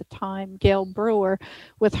president at the time, Gail Brewer,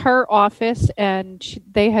 with her office, and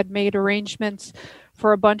they had made arrangements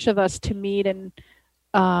for a bunch of us to meet, and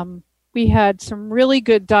we had some really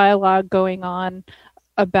good dialogue going on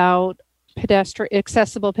about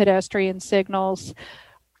accessible pedestrian signals,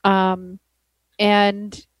 and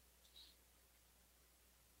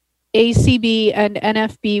ACB and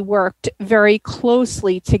NFB worked very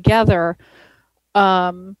closely together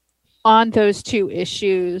on those two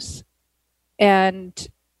issues. And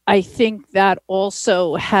I think that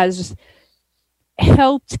also has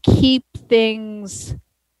helped keep things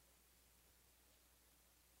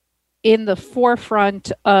in the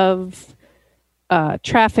forefront of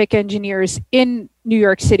traffic engineers in New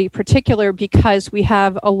York City, particular because we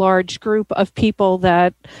have a large group of people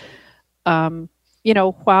that,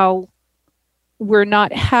 while we're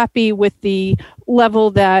not happy with the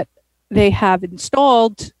level that they have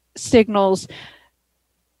installed signals,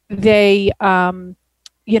 they,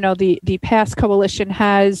 the PASS coalition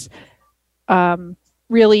has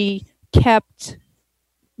really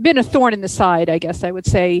been a thorn in the side, I guess I would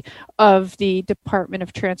say, of the Department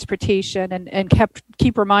of Transportation, and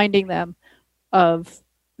keep reminding them of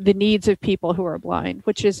the needs of people who are blind,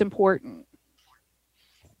 which is important.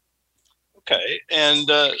 Okay, and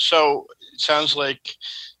so it sounds like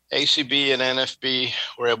ACB and NFB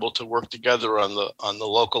were able to work together on the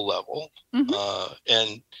local level, mm-hmm.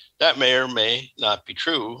 And that may or may not be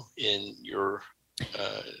true in your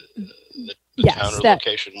the town or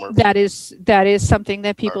location where that is something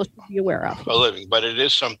that people should be aware of. Living, but it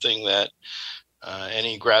is something that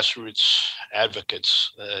any grassroots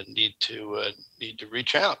advocates need to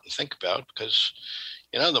reach out and think about, because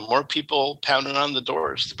the more people pounding on the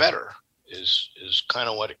doors, the better is kind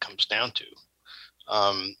of what it comes down to.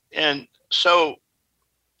 And so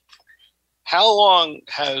how long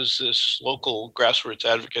has this local grassroots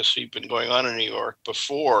advocacy been going on in New York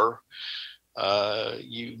before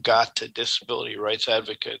you got to disability rights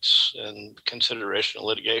advocates and consideration of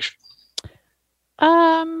litigation?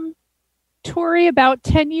 Tori, about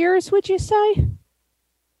 10 years, would you say?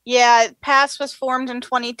 Yeah, PASS was formed in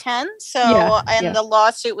 2010, the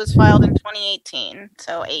lawsuit was filed in 2018,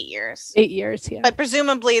 so 8 years. 8 years, yeah. But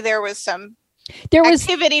presumably there was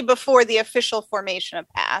activity before the official formation of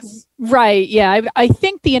PASS. Right, yeah. I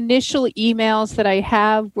think the initial emails that I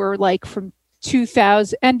have were like from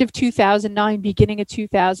end of 2009, beginning of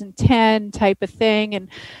 2010 type of thing. And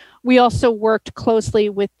we also worked closely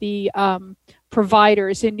with the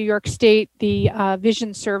providers in New York State. The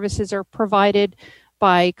vision services are provided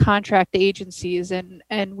by contract agencies,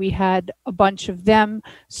 and we had a bunch of them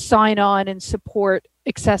sign on and support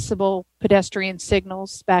accessible pedestrian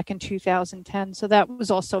signals back in 2010. So that was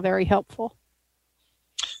also very helpful.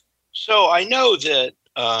 So I know that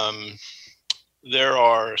there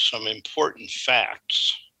are some important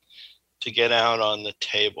facts to get out on the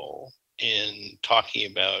table in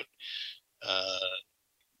talking about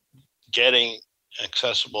getting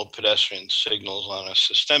accessible pedestrian signals on a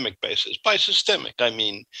systemic basis. By systemic, I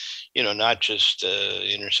mean, not just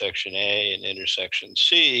intersection A and intersection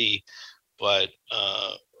C, but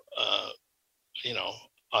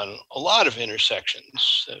on a lot of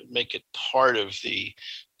intersections that make it part of the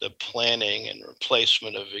planning and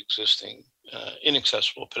replacement of existing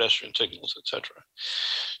inaccessible pedestrian signals, etc.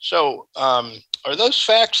 So are those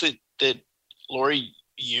facts that Lori,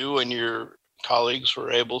 you and your colleagues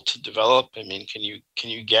were able to develop? I mean, can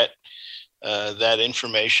you get that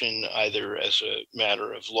information either as a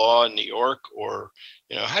matter of law in New York, or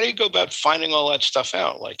how do you go about finding all that stuff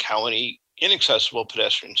out? Like how many inaccessible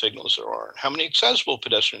pedestrian signals there are, how many accessible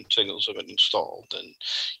pedestrian signals have been installed, and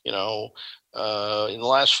in the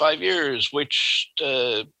last 5 years, which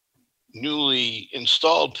newly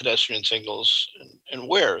installed pedestrian signals and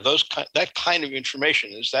where? That kind of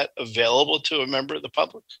information, is that available to a member of the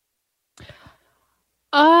public?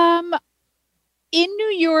 In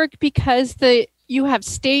New York, because you have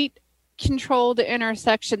state controlled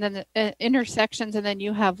intersections, and then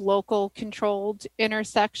you have local controlled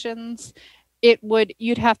intersections,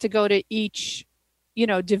 you'd have to go to each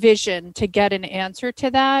division to get an answer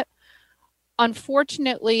to that.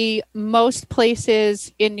 Unfortunately, most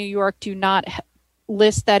places in New York do not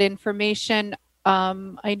list that information.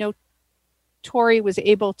 I know Tori was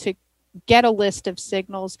able to get a list of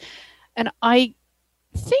signals, and I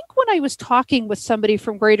think when I was talking with somebody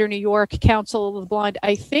from Greater New York Council of the Blind,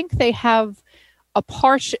 I think they have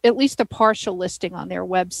at least a partial listing on their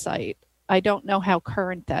website. I don't know how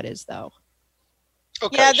current that is, though.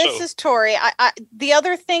 Okay, yeah, this is Tori. The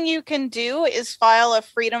other thing you can do is file a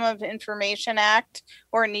Freedom of Information Act,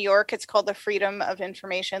 or in New York, it's called the Freedom of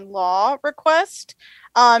Information Law request,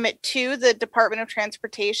 to the Department of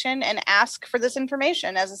Transportation and ask for this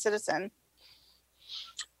information as a citizen.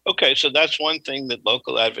 Okay, so that's one thing that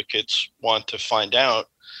local advocates want to find out,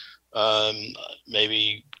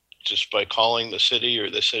 maybe just by calling the city or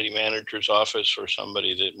the city manager's office or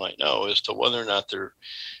somebody that might know, as to whether or not there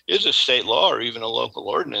is a state law or even a local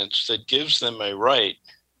ordinance that gives them a right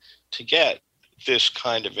to get this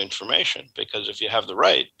kind of information. Because if you have the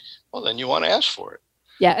right, well, then you want to ask for it.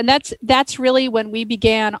 Yeah, and that's really when we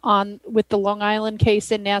began with the Long Island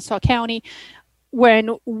case in Nassau County,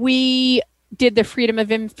 when we did the Freedom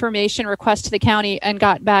of Information request to the county and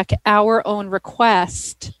got back our own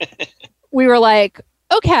request. We were like,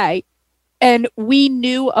 okay. And we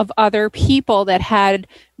knew of other people that had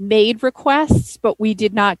made requests, but we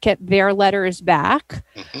did not get their letters back.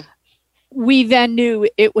 Mm-hmm. We then knew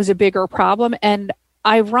it was a bigger problem. And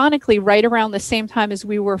ironically, right around the same time as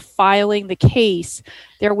we were filing the case,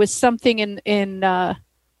 there was something in the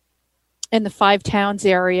Five Towns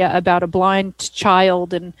area about a blind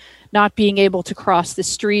child and not being able to cross the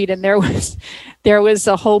street. And there was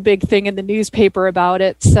a whole big thing in the newspaper about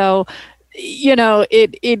it. So,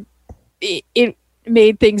 it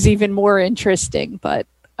made things even more interesting. But,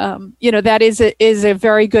 that is a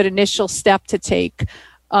very good initial step to take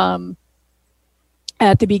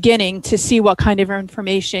at the beginning to see what kind of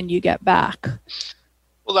information you get back.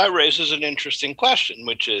 Well, that raises an interesting question,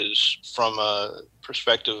 which is from a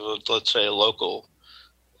perspective of, let's say, a local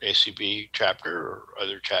ACB chapter or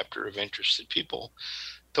other chapter of interested people.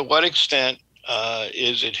 To what extent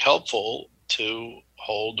is it helpful to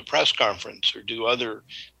hold a press conference or do other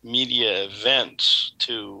media events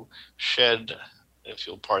to shed, if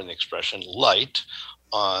you'll pardon the expression, light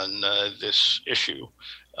on this issue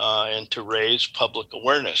and to raise public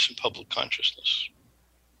awareness and public consciousness?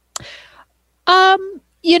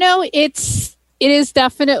 It is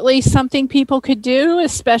definitely something people could do,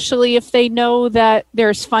 especially if they know that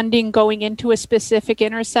there's funding going into a specific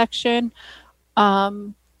intersection.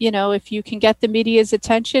 If you can get the media's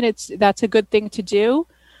attention, that's a good thing to do.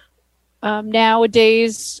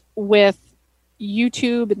 Nowadays, with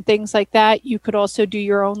YouTube and things like that, you could also do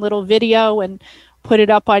your own little video and put it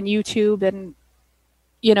up on YouTube and,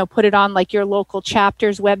 put it on like your local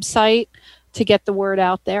chapter's website to get the word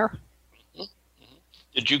out there.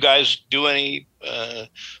 Did you guys do any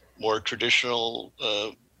more traditional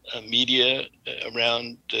media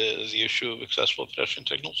around the issue of accessible pedestrian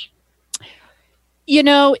signals?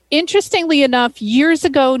 Interestingly enough, years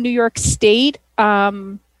ago, New York State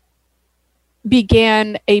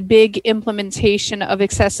began a big implementation of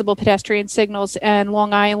accessible pedestrian signals, and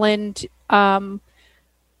Long Island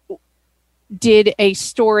did a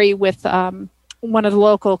story with one of the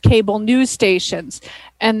local cable news stations.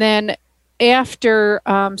 And then after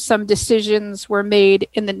some decisions were made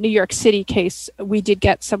in the New York City case, we did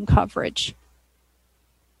get some coverage.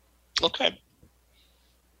 Okay.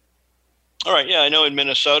 All right. Yeah, I know in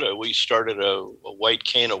Minnesota, we started a White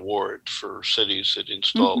Cane Award for cities that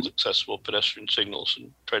installed accessible pedestrian signals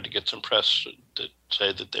and tried to get some press that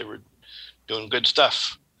say that they were doing good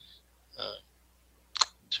stuff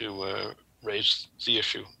to raise the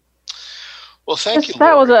issue. Well, thank you,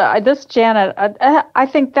 That Lori. was this Janet. I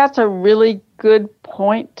think that's a really good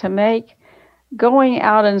point to make. Going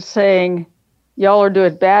out and saying, y'all are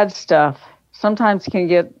doing bad stuff, sometimes can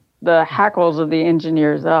get the hackles of the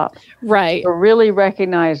engineers up. Right. To really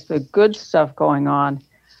recognize the good stuff going on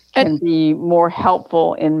can be more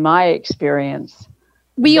helpful in my experience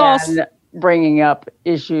than bringing up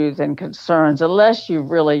issues and concerns, unless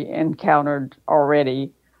you've really encountered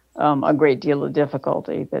already a great deal of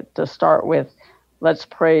difficulty. That to start with, let's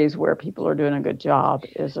praise where people are doing a good job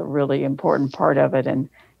is a really important part of it, and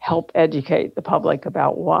help educate the public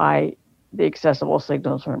about why the accessible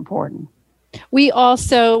signals are important. We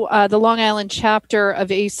also, the Long Island chapter of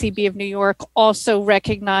ACB of New York, also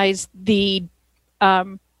recognized the,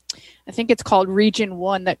 I think it's called Region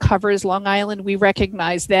 1 that covers Long Island. We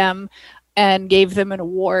recognized them and gave them an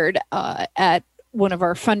award at one of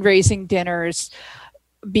our fundraising dinners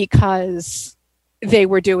because they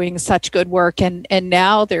were doing such good work. And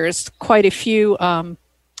now there's quite a few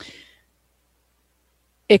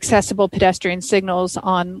accessible pedestrian signals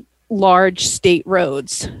on large state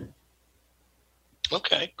roads.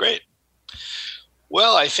 Okay, great.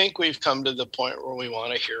 Well, I think we've come to the point where we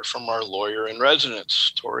want to hear from our lawyer in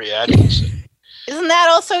residence, Tori Atkinson. Isn't that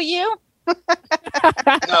also you? No,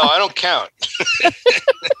 I don't count.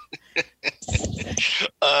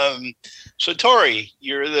 So, Tori,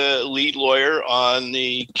 you're the lead lawyer on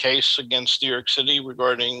the case against New York City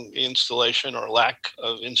regarding installation or lack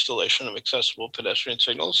of installation of accessible pedestrian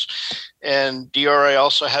signals. And DRA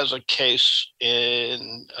also has a case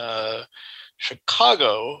in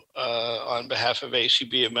Chicago on behalf of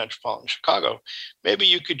ACB of Metropolitan Chicago. Maybe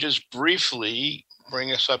you could just briefly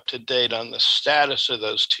bring us up to date on the status of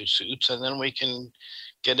those two suits, and then we can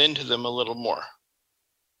get into them a little more.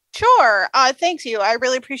 Sure. Thanks you. I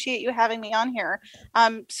really appreciate you having me on here.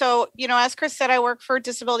 So, as Chris said, I work for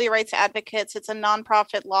Disability Rights Advocates. It's a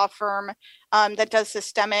nonprofit law firm that does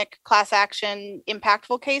systemic class action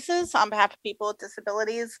impactful cases on behalf of people with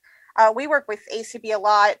disabilities. We work with ACB a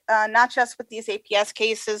lot, not just with these APS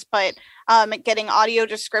cases, but getting audio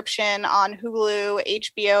description on Hulu,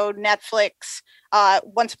 HBO, Netflix,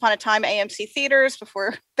 once upon a time AMC theaters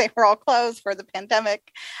before they were all closed for the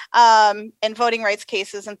pandemic, and voting rights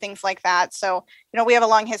cases and things like that. So, we have a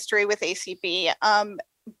long history with ACB.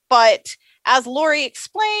 But as Lori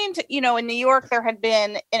explained, in New York, there had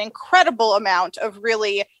been an incredible amount of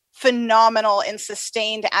really phenomenal and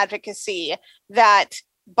sustained advocacy that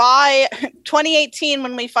by 2018,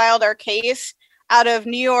 when we filed our case out of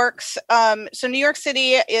New York's, so New York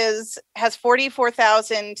City has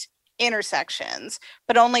 44,000 intersections,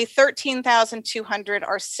 but only 13,200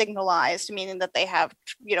 are signalized, meaning that they have,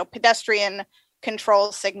 pedestrian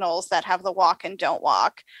control signals that have the walk and don't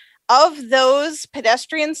walk. Of those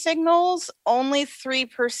pedestrian signals, only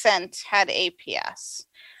 3% had APS.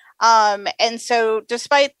 And so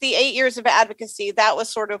despite the 8 years of advocacy, that was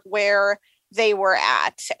sort of where they were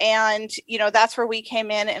at. And, that's where we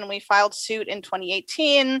came in and we filed suit in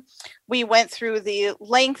 2018. We went through the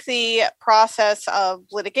lengthy process of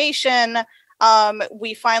litigation.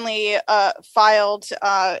 We finally filed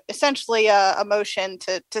essentially a motion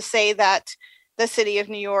to say that the city of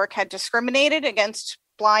New York had discriminated against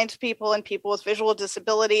blind people and people with visual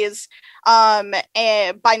disabilities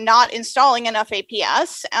by not installing enough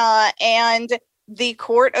APS. And the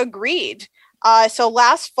court agreed. So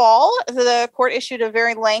last fall, the court issued a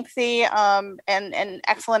very lengthy and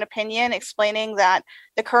excellent opinion explaining that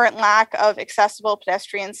the current lack of accessible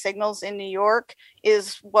pedestrian signals in New York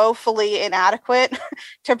is woefully inadequate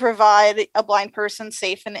to provide a blind person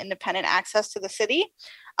safe and independent access to the city.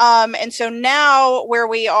 And so now where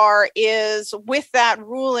we are is with that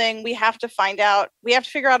ruling, we have to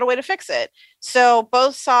figure out a way to fix it. So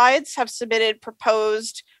both sides have submitted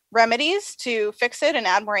proposed remedies to fix it and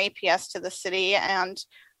add more APS to the city, and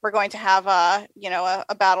we're going to have a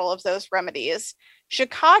battle of those remedies.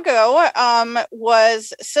 Chicago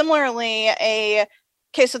was similarly a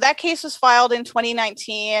case. So that case was filed in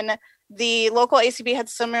 2019. The local ACB had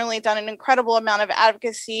similarly done an incredible amount of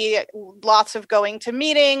advocacy, lots of going to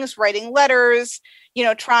meetings, writing letters,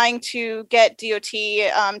 trying to get DOT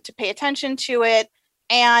to pay attention to it.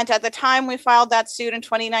 And at the time we filed that suit in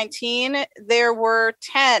 2019, there were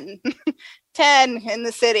 10 in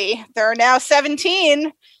the city. There are now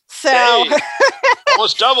 17. So hey,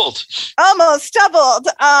 almost doubled. Almost doubled.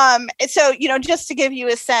 So, just to give you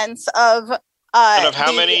a sense of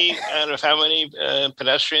how many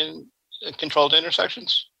pedestrian controlled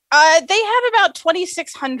intersections? They have about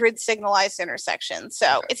 2,600 signalized intersections.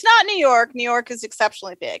 So It's not New York. New York is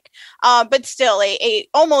exceptionally big, but still a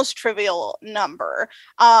almost trivial number,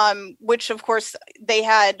 which of course they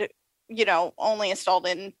had, only installed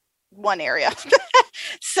in one area.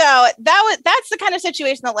 So that's the kind of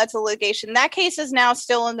situation that led to litigation. That case is now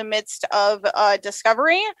still in the midst of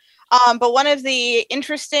discovery. But one of the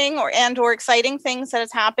interesting or exciting things that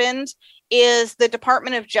has happened is the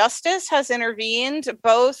Department of Justice has intervened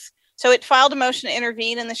both. So it filed a motion to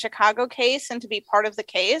intervene in the Chicago case and to be part of the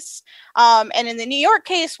case. And in the New York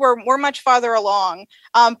case, we're much farther along,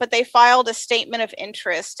 but they filed a statement of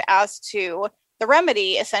interest as to the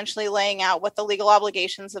remedy, essentially laying out what the legal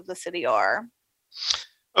obligations of the city are.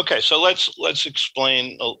 Okay, so let's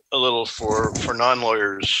explain a little for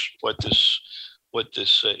non-lawyers what this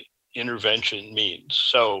intervention means.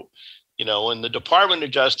 So, when the Department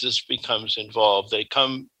of Justice becomes involved, they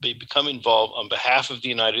become involved on behalf of the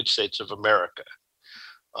United States of America,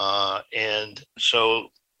 and so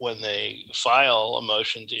when they file a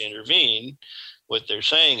motion to intervene, what they're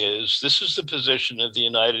saying is this is the position of the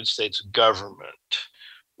United States government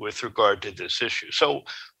with regard to this issue. So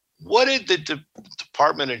what did the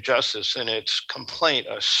Department of Justice in its complaint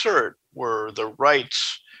assert were the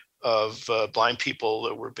rights of blind people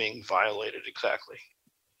that were being violated exactly?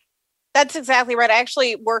 That's exactly right. I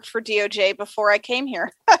actually worked for DOJ before I came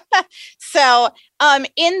here. So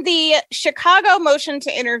in the Chicago motion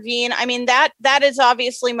to intervene, I mean, that is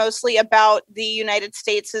obviously mostly about the United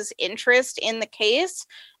States' interest in the case.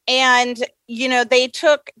 And,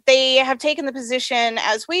 they have taken the position,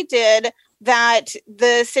 as we did, that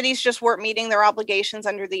the cities just weren't meeting their obligations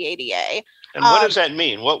under the ADA. And what does that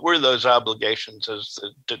mean? What were those obligations as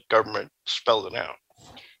the government spelled it out?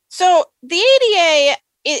 So the ADA,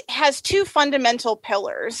 it has two fundamental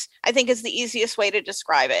pillars, I think is the easiest way to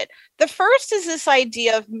describe it. The first is this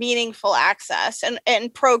idea of meaningful access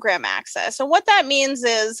and program access. And what that means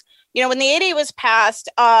is, when the ADA was passed,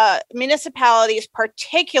 municipalities,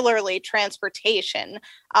 particularly transportation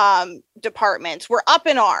departments, were up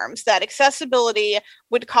in arms that accessibility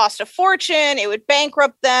would cost a fortune. It would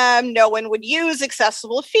bankrupt them. No one would use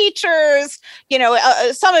accessible features.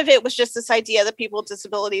 Some of it was just this idea that people with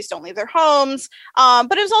disabilities don't leave their homes.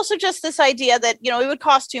 But it was also just this idea that, it would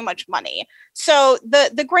cost too much money. So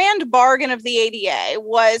the grand bargain of the ADA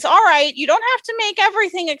was, all right, you don't have to make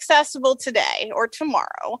everything accessible today or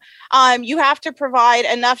tomorrow. You have to provide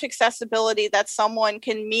enough accessibility that someone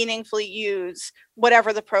can meaningfully use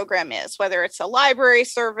whatever the program is, whether it's a library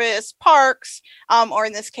service, parks, or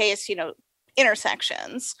in this case,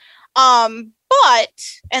 intersections. But,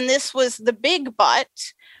 and this was the big but,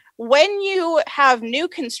 when you have new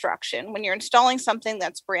construction, when you're installing something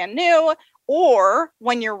that's brand new, or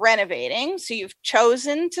when you're renovating, so you've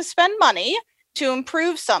chosen to spend money to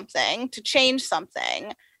improve something, to change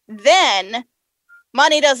something, then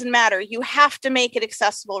money doesn't matter. You have to make it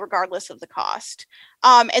accessible regardless of the cost.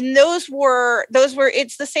 And those were,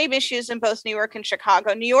 it's the same issues in both New York and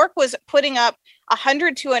Chicago. New York was putting up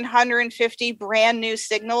 100 to 150 brand new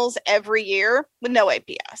signals every year with no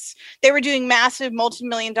APS. They were doing massive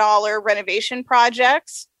multi-million-dollar renovation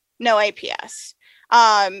projects, no APS.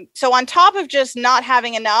 So on top of just not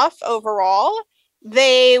having enough overall,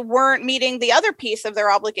 they weren't meeting the other piece of their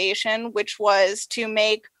obligation, which was to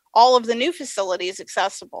make all of the new facilities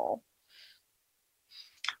accessible.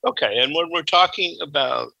 Okay, and when we're talking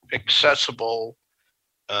about accessible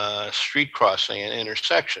street crossing and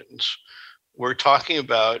intersections, we're talking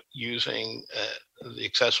about using the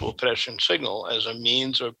accessible pedestrian signal as a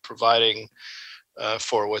means of providing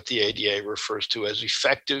for what the ADA refers to as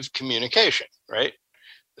effective communication, right?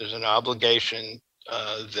 There's an obligation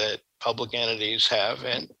that public entities have,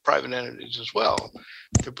 and private entities as well,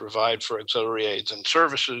 to provide for auxiliary aids and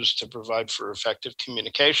services, to provide for effective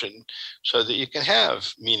communication so that you can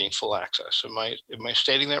have meaningful access. Am I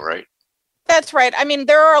stating that right? That's right. I mean,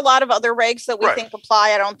 there are a lot of other regs that we think apply.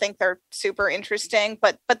 I don't think they're super interesting,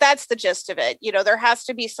 but that's the gist of it. There has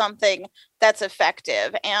to be something that's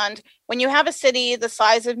effective. And when you have a city the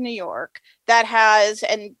size of New York that has,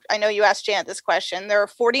 and I know you asked Janet this question, there are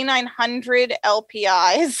 4,900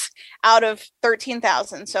 LPIs out of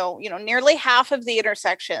 13,000. So, nearly half of the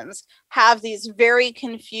intersections have these very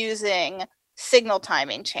confusing signal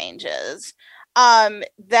timing changes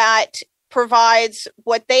that provides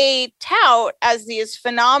what they tout as these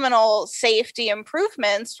phenomenal safety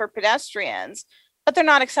improvements for pedestrians, but they're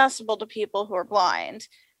not accessible to people who are blind.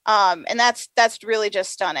 And that's really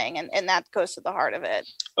just stunning. And that goes to the heart of it.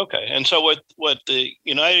 Okay. And so what the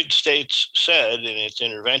United States said in its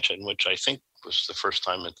intervention, which I think was the first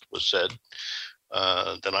time it was said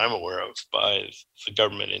that I'm aware of by the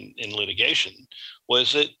government in litigation,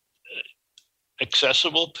 was that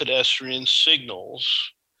accessible pedestrian signals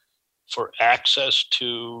for access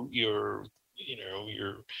to your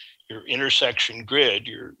intersection grid,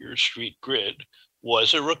 your street grid,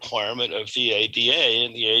 was a requirement of the ADA,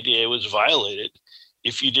 and the ADA was violated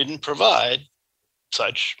if you didn't provide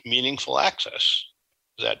such meaningful access.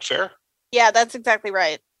 Is that fair? Yeah, that's exactly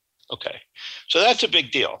right. Okay, so that's a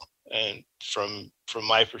big deal, and from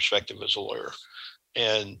my perspective as a lawyer,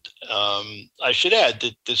 and I should add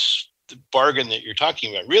that the bargain that you're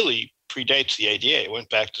talking about really predates the ADA. It went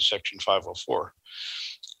back to Section 504,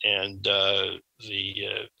 and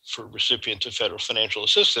for recipients of federal financial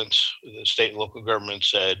assistance, the state and local government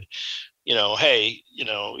said, hey,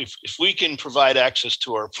 if we can provide access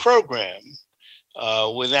to our program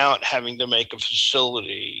without having to make a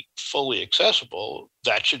facility fully accessible,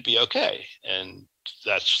 that should be okay. And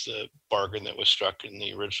that's the bargain that was struck in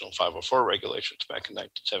the original 504 regulations back in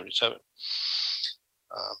 1977.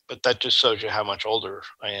 But that just shows you how much older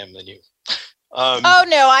I am than you. Oh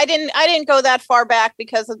no, I didn't go that far back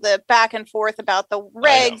because of the back and forth about the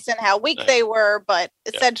regs and how weak they were, but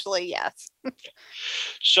essentially, yes.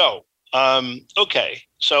 So, okay,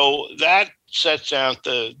 so that sets out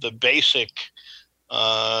the basic,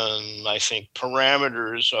 I think,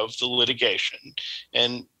 parameters of the litigation,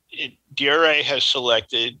 and DRA has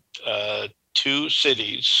selected 2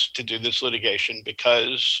 cities to do this litigation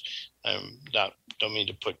because don't mean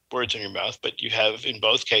to put words in your mouth, but you have in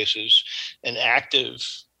both cases an active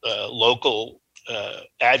local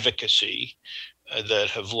advocacy that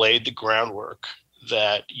have laid the groundwork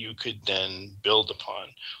that you could then build upon.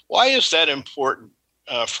 Why is that important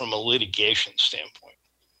from a litigation standpoint?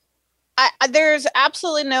 There's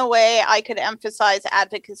absolutely no way I could emphasize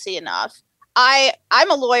advocacy enough.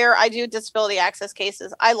 I'm a lawyer. I do disability access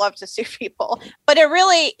cases. I love to sue people, but it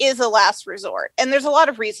really is a last resort. And there's a lot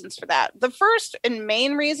of reasons for that. The first and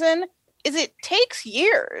main reason is it takes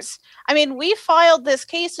years. I mean, we filed this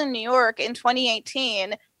case in New York in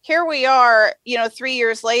 2018. Here we are, 3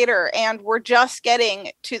 years later, and we're just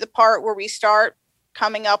getting to the part where we start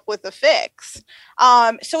coming up with a fix.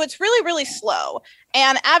 So it's really, really slow.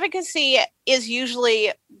 And advocacy is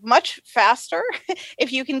usually much faster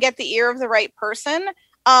if you can get the ear of the right person.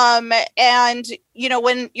 And,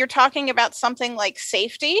 when you're talking about something like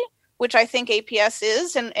safety, which I think APS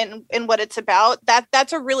is and what it's about,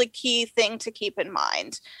 that's a really key thing to keep in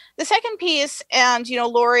mind. The second piece, and,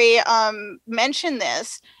 Lori mentioned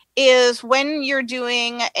this, is when you're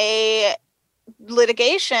doing a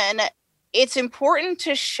litigation, it's important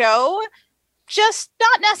to show, just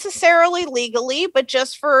not necessarily legally, but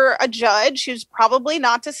just for a judge who's probably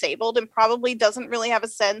not disabled and probably doesn't really have a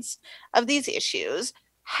sense of these issues,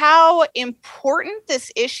 how important this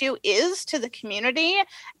issue is to the community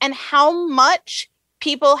and how much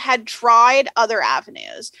people had tried other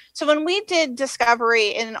avenues. So when we did discovery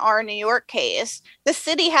in our New York case, the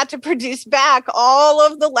city had to produce back all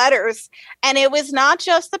of the letters. And it was not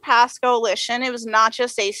just the PASS Coalition. It was not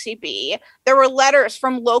just ACB. There were letters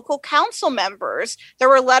from local council members. There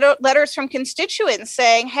were letters from constituents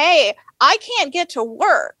saying, hey, I can't get to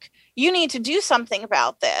work. You need to do something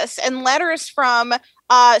about this. And letters from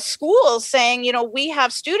schools saying, we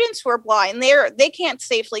have students who are blind. They can't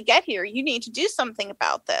safely get here. You need to do something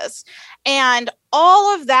about this. And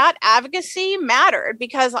all of that advocacy mattered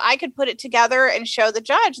because I could put it together and show the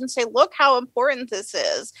judge and say, look how important this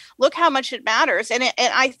is. Look how much it matters. And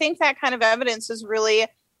I think that kind of evidence is really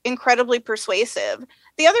incredibly persuasive.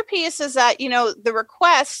 The other piece is that, the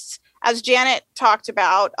requests, as Janet talked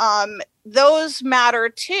about, those matter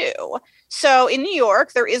too. So in New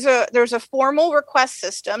York, there's a formal request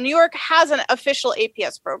system. New York has an official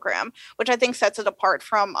APS program, which I think sets it apart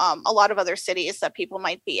from a lot of other cities that people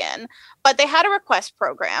might be in. But they had a request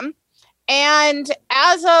program. And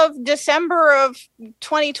as of December of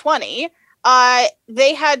 2020,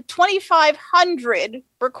 they had 2,500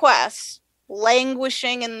 requests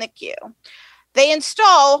languishing in the queue. They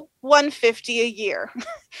install 150 a year.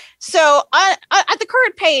 So at the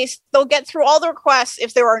current pace, they'll get through all the requests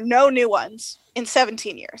if there are no new ones in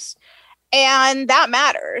 17 years. And that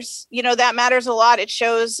matters. That matters a lot. It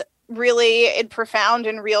shows really in profound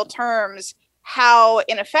and real terms how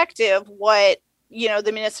ineffective what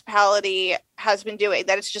the municipality has been doing,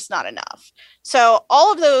 that it's just not enough. So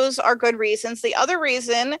all of those are good reasons. The other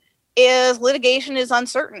reason is litigation is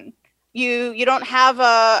uncertain. You don't have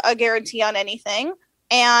a guarantee on anything.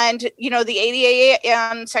 And, the ADA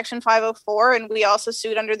and Section 504, and we also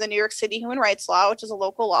sued under the New York City Human Rights Law, which is a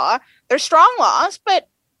local law. They're strong laws, but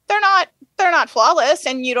they're not flawless,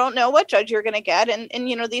 and you don't know what judge you're going to get. And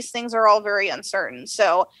these things are all very uncertain.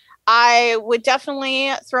 So I would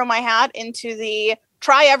definitely throw my hat into the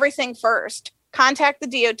try everything first. Contact the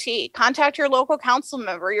DOT, contact your local council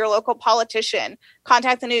member, your local politician,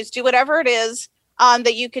 contact the news, do whatever it is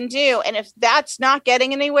that you can do. And if that's not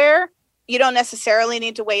getting anywhere, you don't necessarily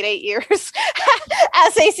need to wait 8 years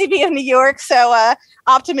as ACB of New York. So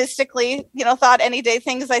optimistically, thought any day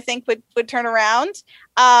things I think would turn around.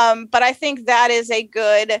 But I think that is a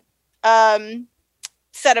good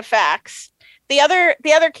set of facts. The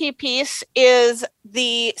other key piece is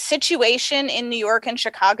the situation in New York and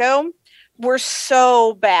Chicago were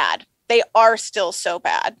so bad. They are still so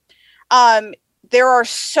bad. There are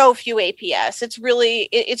so few APS. It's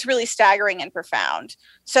really staggering and profound.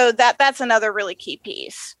 So that's another really key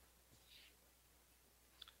piece.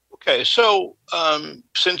 Okay, so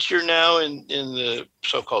since you're now in the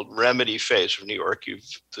so-called remedy phase of New York,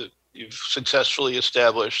 you've successfully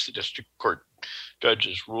established, the district court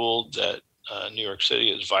judges ruled that New York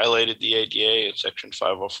City has violated the ADA and Section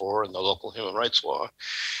 504 and the local human rights law.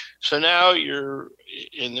 So now you're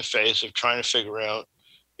in the phase of trying to figure out,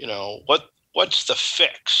 what's the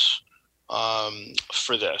fix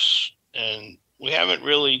for this? And we haven't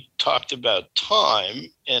really talked about time,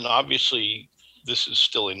 and obviously this is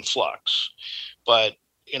still in flux, but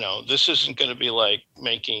this isn't going to be like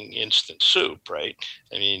making instant soup, right?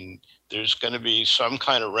 I mean, there's going to be some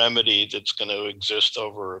kind of remedy that's going to exist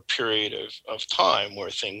over a period of time where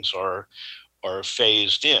things are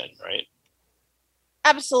phased in, right?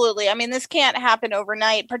 Absolutely. I mean, this can't happen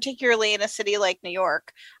overnight, particularly in a city like New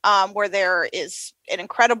York, where there's an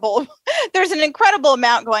incredible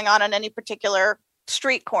amount going on any particular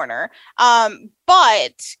street corner.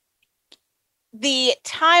 But the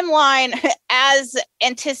timeline, as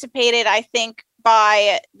anticipated, I think,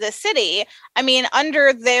 by the city, I mean,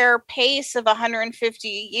 under their pace of 150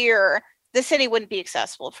 a year, the city wouldn't be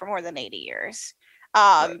accessible for more than 80 years.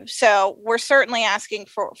 Right. So we're certainly asking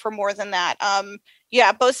for more than that.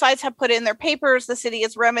 Both sides have put in their papers. The city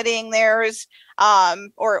is remedying theirs,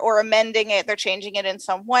 or amending it. They're changing it in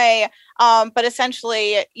some way. But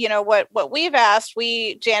essentially, what we've asked,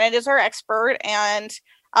 Janet is our expert, and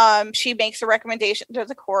she makes a recommendation to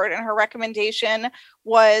the court, and her recommendation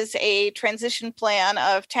was a transition plan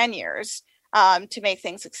of 10 years to make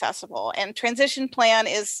things accessible. And transition plan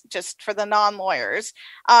is, just for the non-lawyers,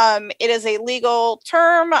 it is a legal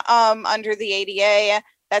term under the ADA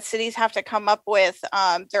that cities have to come up with.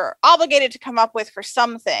 They're obligated to come up with for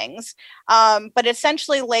some things, but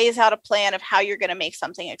essentially lays out a plan of how you're going to make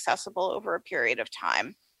something accessible over a period of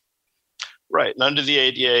time. Right. And under the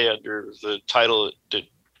ADA, under the title that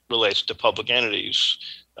relates to public entities,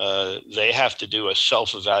 they have to do a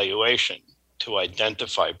self-evaluation to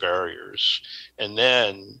identify barriers, and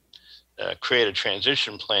then create a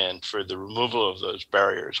transition plan for the removal of those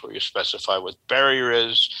barriers, where you specify what the barrier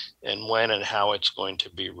is and when and how it's going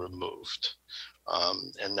to be removed.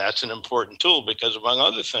 And that's an important tool because, among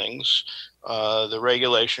other things, the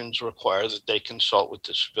regulations require that they consult with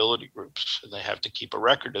disability groups, and they have to keep a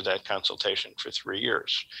record of that consultation for 3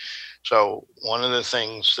 years. So one of the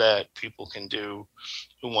things that people can do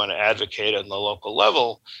who want to advocate on the local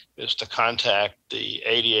level is to contact the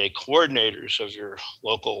ADA coordinators of your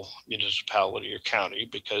local municipality or county,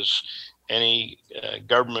 because any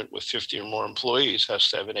government with 50 or more employees has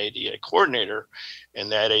to have an ADA coordinator,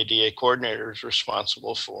 and that ADA coordinator is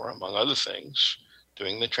responsible for, among other things,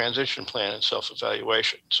 doing the transition plan and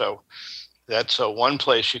self-evaluation. So that's one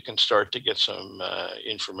place you can start to get some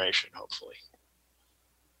information, hopefully.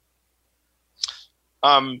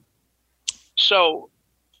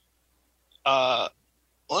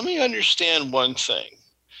 Let me understand one thing.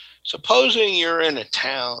 Supposing you're in a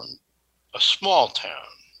town, a small town,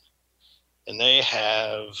 and they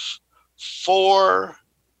have 4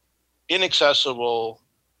 inaccessible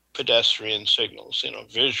pedestrian signals,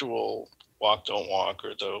 visual, walk, don't walk,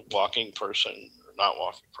 or the walking person or not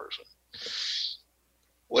walking person.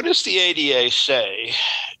 What does the ADA say,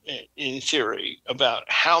 in theory, about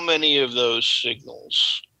how many of those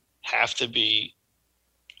signals have to be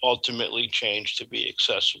ultimately changed to be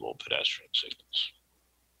accessible pedestrian signals?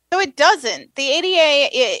 So it doesn't. The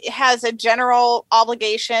ADA has a general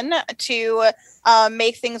obligation to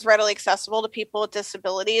make things readily accessible to people with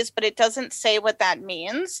disabilities, but it doesn't say what that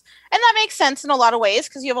means. And that makes sense in a lot of ways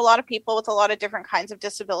because you have a lot of people with a lot of different kinds of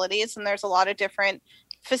disabilities, and there's a lot of different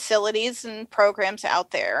facilities and programs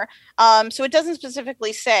out there. So it doesn't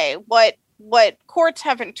specifically say. What courts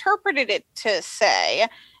have interpreted it to say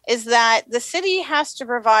is that the city has to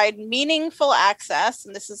provide meaningful access,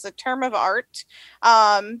 and this is a term of art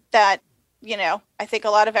that, you know, I think a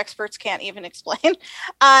lot of experts can't even explain,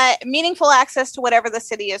 meaningful access to whatever the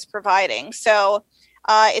city is providing. So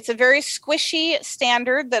it's a very squishy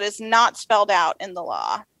standard that is not spelled out in the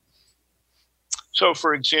law. So,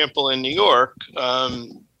 for example, in New York,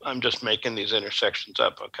 I'm just making these intersections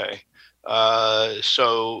up, okay?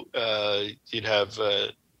 So you'd have,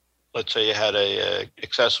 let's say you had a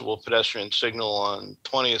accessible pedestrian signal on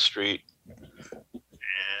 20th Street, and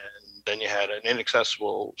then you had an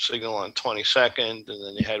inaccessible signal on 22nd, and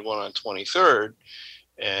then you had one on 23rd.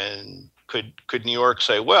 And could New York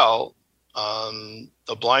say, well,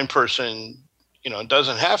 a blind person, you know,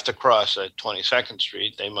 doesn't have to cross at 22nd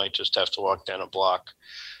Street. They might just have to walk down a block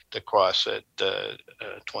to cross at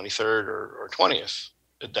 23rd or 20th.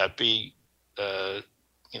 Would that be,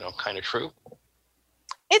 you know, kind of true?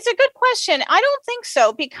 It's a good question. I don't think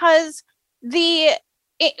so, because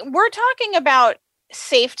we're talking about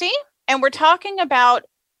safety and we're talking about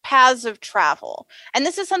paths of travel. And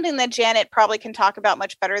this is something that Janet probably can talk about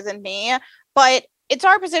much better than me, but it's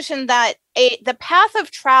our position that the path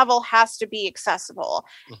of travel has to be accessible.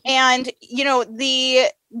 Mm-hmm. And, you know, the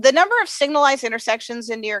number of signalized intersections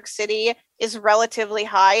in New York City is relatively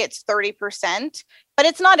high. It's 30%, but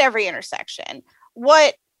it's not every intersection.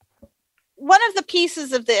 One of the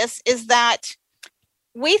pieces of this is that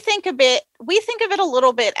we think of it a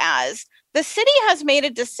little bit as the city has made a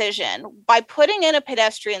decision by putting in a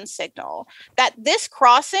pedestrian signal that this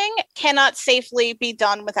crossing cannot safely be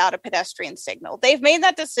done without a pedestrian signal. They've made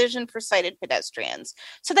that decision for sighted pedestrians.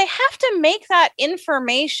 So they have to make that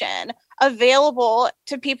information available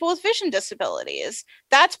to people with vision disabilities.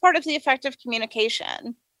 That's part of the effective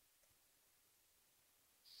communication.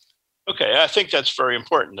 Okay, I think that's very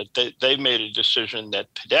important that they've made a decision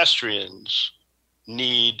that pedestrians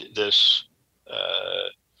need this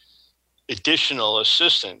additional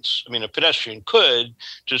assistance. I mean, a pedestrian could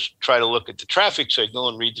just try to look at the traffic signal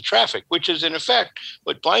and read the traffic, which is in effect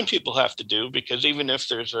what blind people have to do, because even if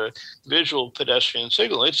there's a visual pedestrian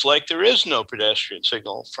signal, it's like there is no pedestrian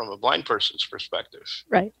signal from a blind person's perspective.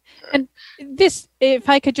 Right. And this, if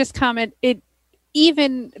I could just comment,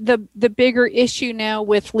 even the bigger issue now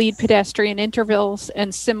with lead pedestrian intervals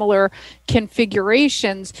and similar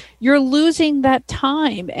configurations, you're losing that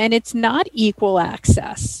time and it's not equal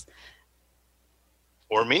access.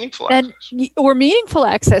 Or meaningful access. Or meaningful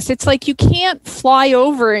access. It's like you can't fly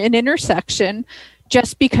over an intersection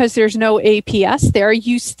just because there's no APS there.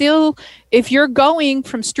 You still, if you're going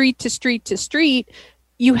from street to street to street,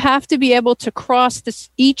 you have to be able to cross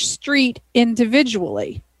each street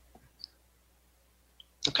individually.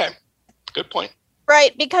 Okay, good point.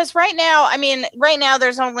 Right, because right now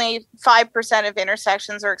there's only 5% of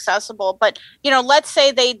intersections are accessible, but let's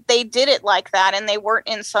say they did it like that and they weren't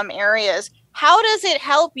in some areas. How does it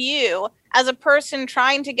help you as a person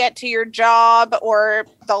trying to get to your job or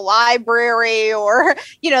the library or,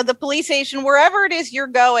 the police station, wherever it is you're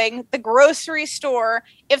going, the grocery store,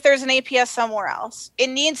 if there's an APS somewhere else? It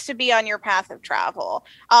needs to be on your path of travel.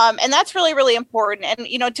 And that's really, really important.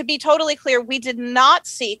 And, to be totally clear, we did not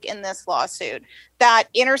seek in this lawsuit that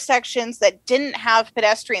intersections that didn't have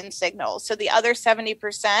pedestrian signals, so the other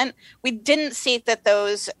 70%, we didn't seek that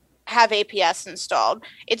those have APS installed.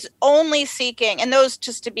 It's only seeking, and those,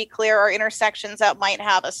 just to be clear, are intersections that might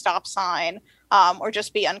have a stop sign or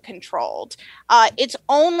just be uncontrolled. It's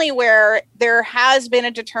only where there has been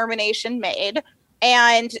a determination made.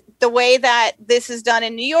 And the way that this is done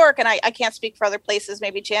in New York, and I can't speak for other places,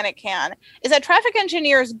 maybe Janet can, is that traffic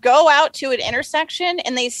engineers go out to an intersection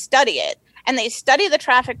and they study it. And they study the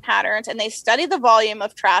traffic patterns and they study the volume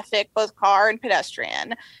of traffic, both car and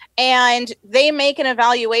pedestrian. And they make an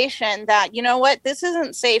evaluation that, this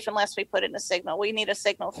isn't safe unless we put in a signal. We need a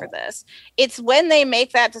signal for this. It's when they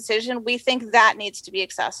make that decision, we think that needs to be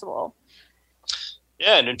accessible.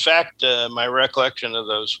 Yeah, and in fact, my recollection of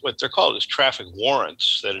those, what they're called is traffic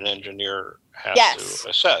warrants that an engineer has to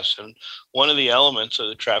assess. And one of the elements of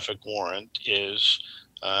the traffic warrant is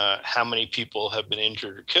how many people have been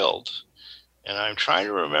injured or killed. And I'm trying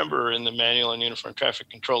to remember in the Manual on Uniform Traffic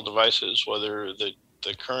Control Devices whether the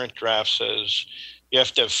current draft says you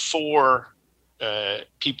have to have 4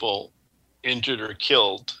 people injured or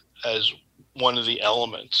killed as one of the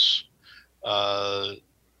elements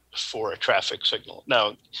for a traffic signal.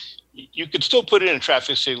 Now, you could still put it in a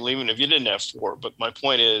traffic signal even if you didn't have 4, but my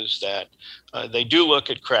point is that they do look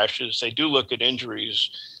at crashes, they do look at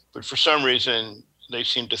injuries, but for some reason they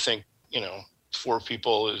seem to think, 4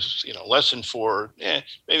 people is, less than 4,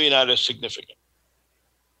 maybe not as significant.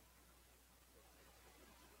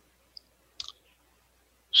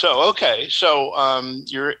 So, okay, so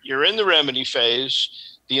you're in the remedy phase.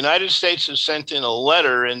 The United States has sent in a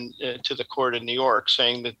letter to the court in New York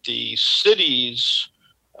saying that the city's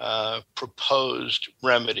proposed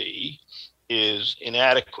remedy is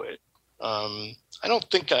inadequate. I don't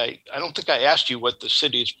think I asked you what the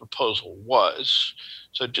city's proposal was.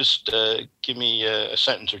 So just give me a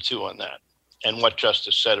sentence or two on that and what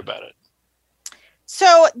Justice said about it.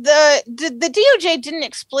 So the DOJ didn't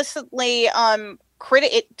explicitly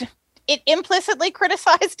it implicitly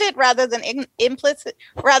criticized it rather than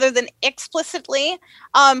explicitly.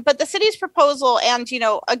 But the city's proposal, and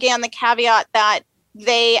again the caveat that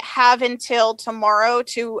they have until tomorrow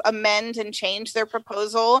to amend and change their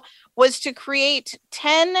proposal, was to create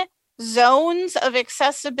 10 zones of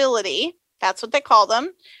accessibility. That's what they call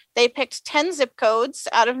them. They picked 10 zip codes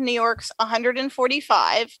out of New York's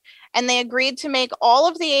 145, and they agreed to make all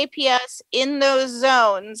of the APS in those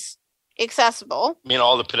zones accessible. I mean,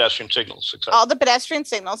 all the pedestrian signals accessible. All the pedestrian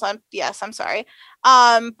signals. I'm sorry.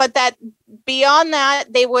 But that beyond that,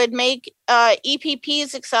 they would make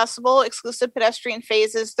EPPs accessible, exclusive pedestrian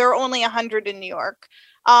phases. There are only 100 in New York.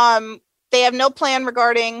 They have no plan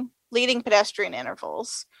regarding leading pedestrian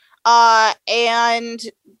intervals. And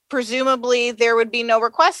presumably there would be no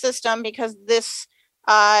request system because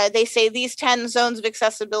they say these 10 zones of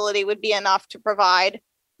accessibility would be enough to provide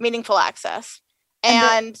meaningful access.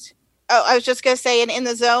 And I was just going to say, and in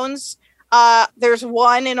the zones, there's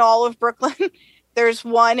one in all of Brooklyn. There's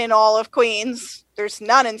one in all of Queens. There's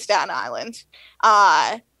none in Staten Island.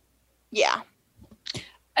 Yeah.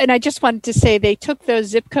 And I just wanted to say they took those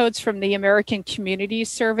zip codes from the American Communities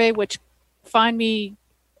Survey, which find me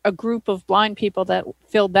a group of blind people that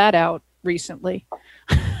filled that out recently.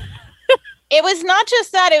 It was not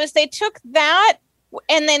just that. It was they took that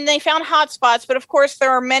and then they found hotspots. But of course,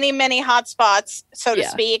 there are many, many hotspots, so to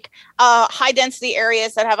speak, high density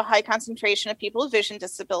areas that have a high concentration of people with vision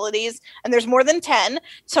disabilities. And there's more than 10.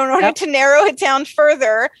 So in order to narrow it down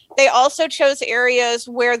further, they also chose areas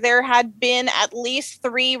where there had been at least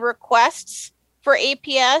 3 requests for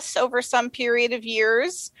APS over some period of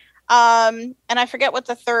years. And I forget what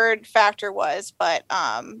the third factor was, but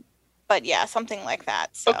yeah, something like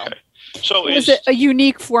that. So, okay. So it was a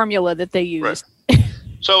unique formula that they used. Right.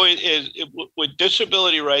 So would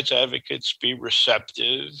disability rights advocates be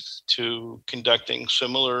receptive to conducting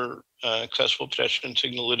similar accessible pedestrian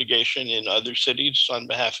signal litigation in other cities on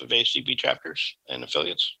behalf of ACB chapters and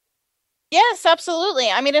affiliates? Yes,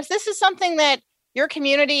 absolutely. I mean, if this is something that your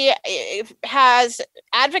community has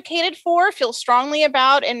advocated for, feels strongly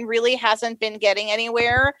about, and really hasn't been getting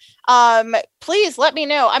anywhere, please let me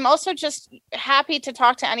know. I'm also just happy to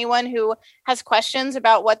talk to anyone who has questions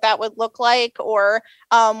about what that would look like, or,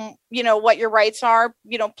 what your rights are.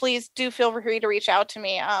 Please do feel free to reach out to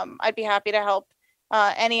me. I'd be happy to help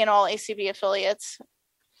any and all ACB affiliates.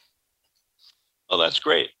 Oh, that's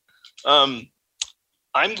great.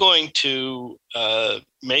 I'm going to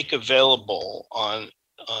make available on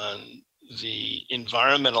the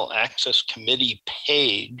Environmental Access Committee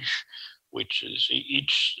page, which is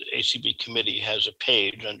each ACB committee has a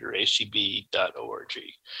page under acb.org.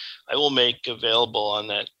 I will make available on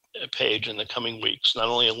that page in the coming weeks, not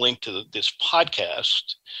only a link to this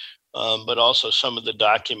podcast, but also some of the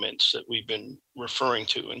documents that we've been referring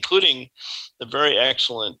to, including the very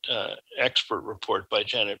excellent expert report by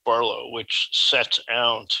Janet Barlow, which sets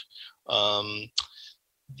out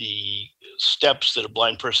the steps that a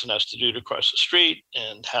blind person has to do to cross the street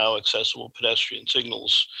and how accessible pedestrian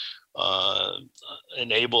signals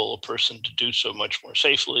enable a person to do so much more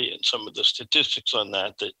safely, and some of the statistics on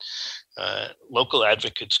that local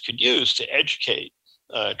advocates could use to educate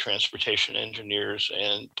transportation engineers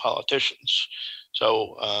and politicians.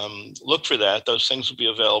 So look for that. Those things will be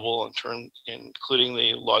available including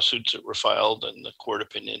the lawsuits that were filed and the court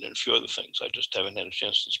opinion and a few other things. I just haven't had a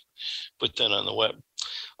chance to put that on the web.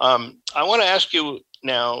 I want to ask you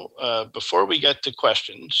now, before we get to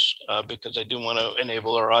questions, because I do want to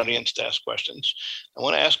enable our audience to ask questions, I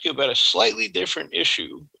want to ask you about a slightly different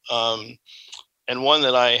issue. and one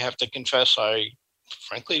that I have to confess I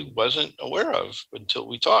frankly wasn't aware of until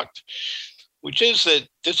we talked, which is that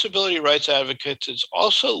disability rights advocates is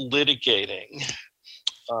also litigating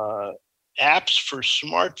apps for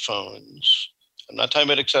smartphones. I'm not talking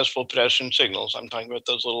about accessible pedestrian signals. I'm talking about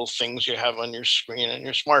those little things you have on your screen on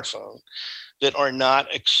your smartphone that are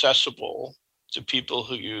not accessible to people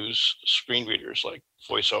who use screen readers like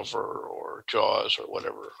VoiceOver or JAWS or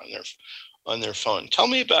whatever on their phone. Tell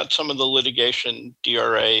me about some of the litigation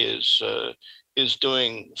DRA is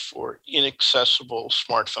doing for inaccessible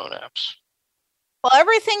smartphone apps. Well,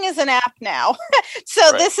 everything is an app now.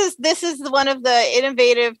 So right. This is one of the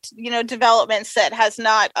innovative, developments that has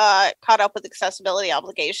not caught up with accessibility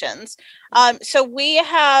obligations. So we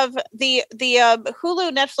have the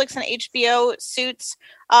Hulu, Netflix, and HBO suits.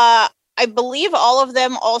 I believe all of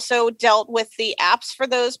them also dealt with the apps for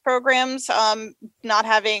those programs,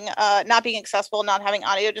 not being accessible, not having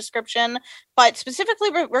audio description. But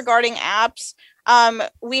specifically regarding apps,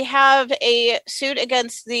 we have a suit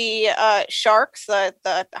against the Sharks,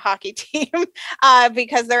 the hockey team,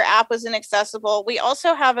 because their app was inaccessible. We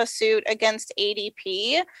also have a suit against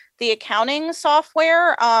ADP, the accounting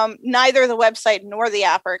software. Neither the website nor the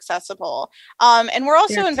app are accessible. And we're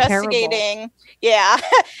also investigating,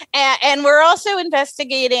 and we're also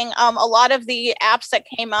investigating a lot of the apps that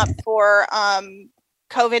came up for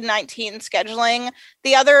COVID-19 scheduling.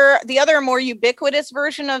 The other more ubiquitous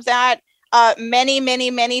version of that,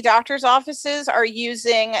 many doctors' offices are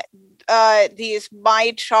using these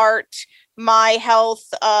MyChart, MyHealth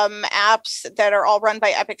apps that are all run by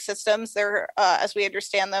Epic Systems. They're, as we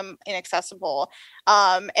understand them, inaccessible.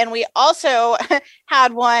 And we also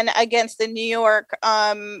had one against the New York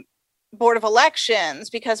Board of Elections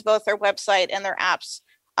because both their website and their apps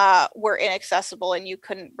were inaccessible, and you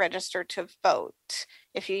couldn't register to vote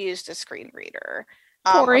if you used a screen reader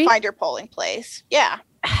or find your polling place. Yeah.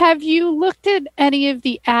 Have you looked at any of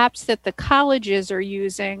the apps that the colleges are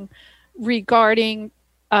using regarding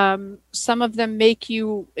some of them make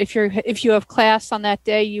you, if you have class on that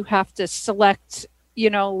day, you have to select,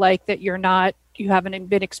 like that you haven't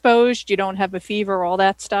been exposed, you don't have a fever, all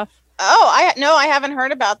that stuff? Oh, I haven't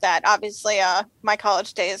heard about that. Obviously, my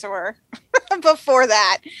college days were before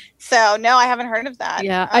that. So no, I haven't heard of that.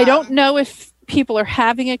 Yeah, I don't know if people are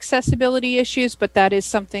having accessibility issues, but that is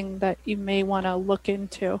something that you may want to look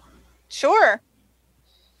into. Sure.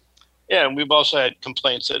 Yeah, and we've also had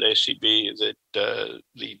complaints at ACB that the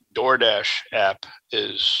DoorDash app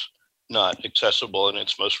is not accessible in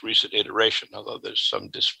its most recent iteration, although there's some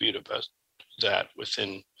dispute about that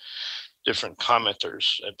within different commenters.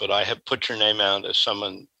 But I have put your name out as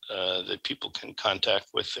someone that people can contact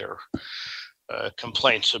with their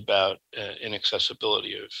complaints about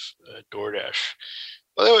inaccessibility of DoorDash.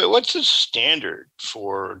 By the way, what's the standard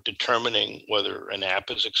for determining whether an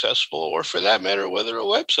app is accessible, or for that matter, whether a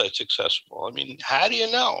website's accessible? I mean, how do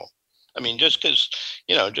you know? I mean, just because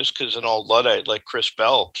an old Luddite like Chris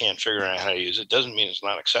Bell can't figure out how to use it doesn't mean it's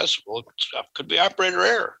not accessible. It could be operator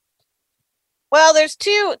error. Well, there's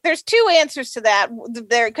two answers to that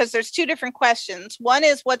there, because there's two different questions. One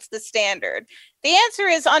is, what's the standard? The answer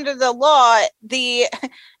is, under the law,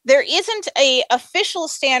 there isn't a official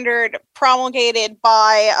standard promulgated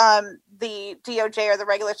by the DOJ or the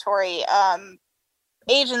regulatory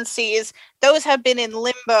agencies. Those have been in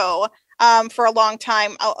limbo for a long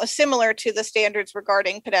time, similar to the standards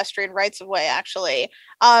regarding pedestrian rights of way, actually.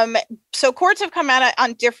 So courts have come out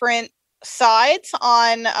on different sides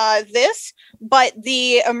on this, but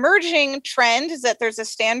the emerging trend is that there's a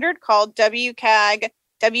standard called WCAG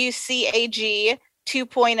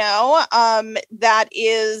 2.0 that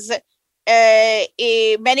is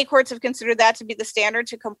many courts have considered that to be the standard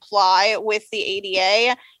to comply with the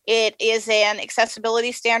ADA. It is an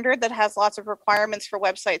accessibility standard that has lots of requirements for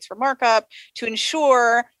websites for markup to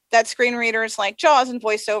ensure that screen readers like JAWS and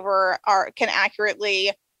VoiceOver can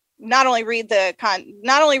accurately not only read the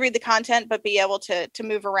content, but be able to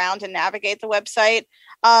move around and navigate the website.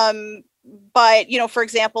 But, for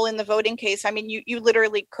example, in the voting case, I mean, you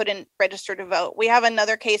literally couldn't register to vote. We have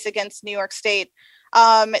another case against New York State.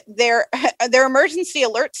 Their emergency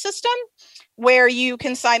alert system, where you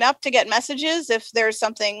can sign up to get messages if there's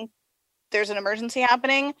an emergency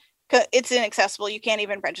happening, it's inaccessible. You can't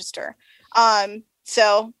even register.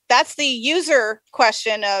 So that's the user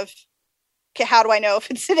question of, how do I know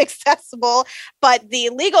if it's inaccessible? But the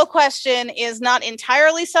legal question is not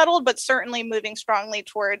entirely settled, but certainly moving strongly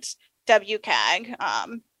towards WCAG.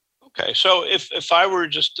 Okay, so if I were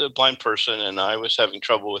just a blind person and I was having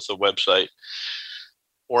trouble with a website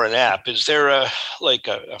or an app, is there a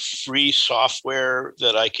free software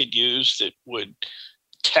that I could use that would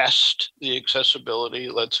test the accessibility,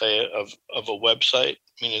 let's say, of a website?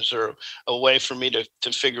 I mean, is there a way for me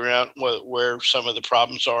to figure out where some of the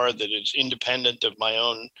problems are that is independent of my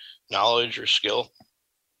own knowledge or skill?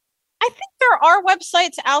 I think there are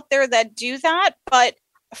websites out there that do that, but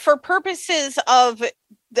for purposes of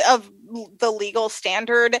the legal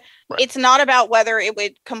standard, right, it's not about whether it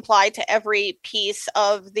would comply to every piece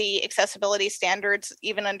of the accessibility standards,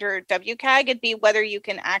 even under WCAG. It'd be whether you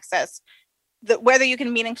can whether you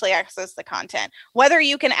can meaningfully access the content, whether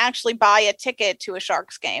you can actually buy a ticket to a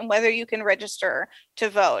Sharks game, whether you can register to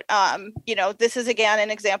vote. This is again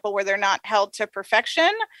an example where they're not held to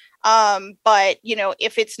perfection. But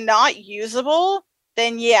if it's not usable,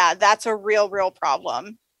 then yeah, that's a real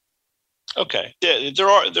problem. Okay. Yeah,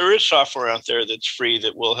 there is software out there that's free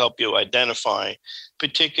that will help you identify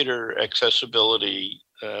particular accessibility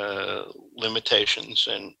limitations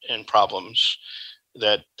and problems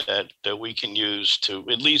that we can use to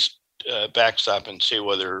at least backstop and see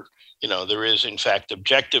whether there is in fact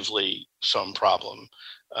objectively some problem,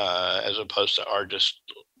 as opposed to our just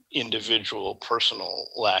individual personal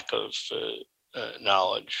lack of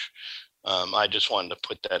knowledge. I just wanted to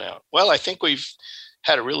put that out. Well, I think we've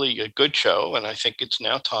had a good show, and I think it's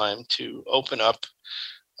now time to open up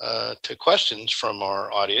to questions from our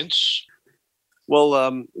audience.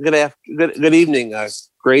 Well, good evening.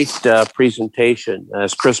 Great presentation.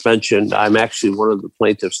 As Chris mentioned, I'm actually one of the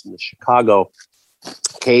plaintiffs in the Chicago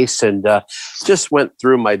case, and just went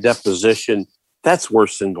through my deposition. That's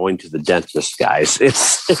worse than going to the dentist, guys. It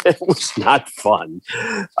was not fun,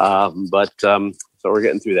 so we're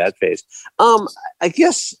getting through that phase. I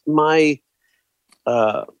guess my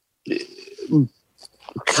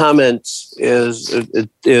comment is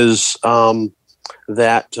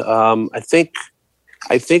that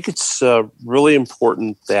I think it's really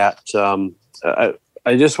important that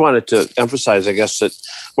I just wanted to emphasize, I guess, that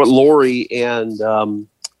what Lori and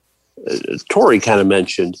Tori kind of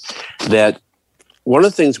mentioned, that one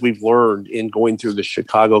of the things we've learned in going through the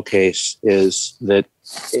Chicago case is that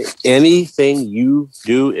anything you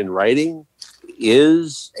do in writing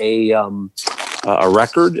is a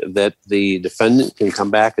record that the defendant can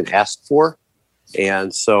come back and ask for.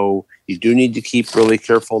 And so you do need to keep really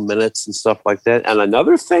careful minutes and stuff like that. And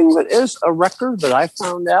another thing that is a record that I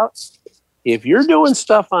found out, if you're doing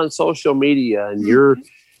stuff on social media and you're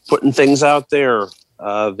putting things out there,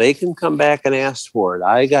 they can come back and ask for it.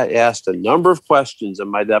 I got asked a number of questions in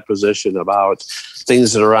my deposition about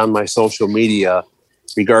things that are on my social media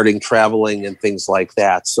regarding traveling and things like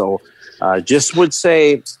that. So just would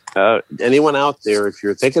say, anyone out there, if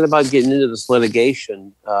you're thinking about getting into this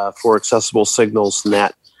litigation for accessible signals and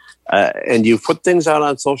that, and you put things out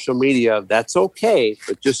on social media, that's okay,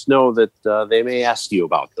 but just know that they may ask you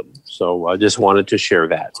about them. So I just wanted to share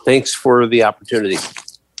that. Thanks for the opportunity.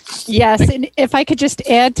 Yes, and if I could just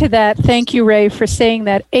add to that, thank you, Ray, for saying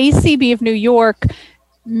that. ACB of New York,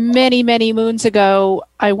 many, many moons ago,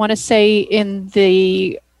 I want to say in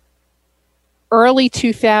the early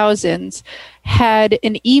 2000s, had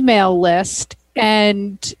an email list,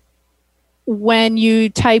 and when you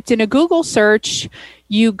typed in a Google search,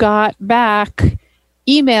 you got back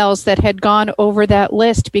emails that had gone over that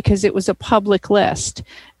list because it was a public list.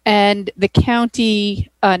 And the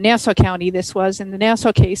county, Nassau County, this was in the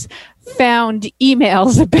Nassau case, found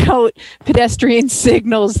emails about pedestrian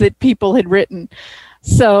signals that people had written.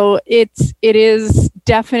 So it is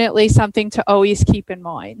definitely something to always keep in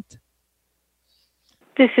mind.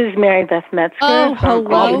 This is Mary Beth Metzger. Oh,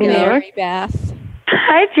 hello, Mary Beth.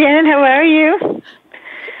 Hi, Janet. How are you?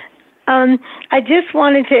 I just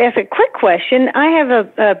wanted to ask a quick question. I have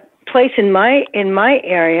a place in my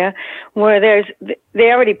area where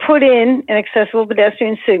they already put in an accessible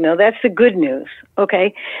pedestrian signal. That's the good news.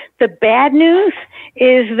 Okay. The bad news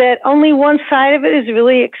is that only one side of it is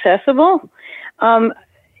really accessible.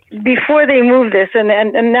 Before they move this, and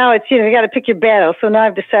now it's, you got to pick your battle. So now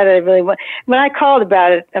I've decided I really want. When I called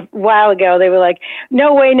about it a while ago, they were like,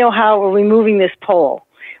 "No way, no how are we moving this pole?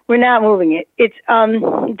 We're not moving it. It's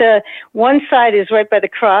the one side is right by the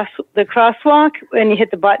crosswalk, and you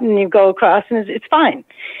hit the button and you go across, and it's fine.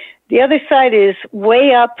 The other side is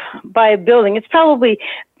way up by a building. It's probably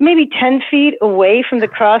maybe 10 feet away from the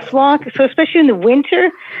crosswalk. So especially in the winter,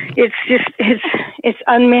 it's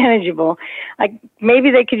unmanageable. Maybe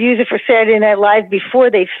they could use it for Saturday Night Live before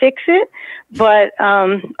they fix it. But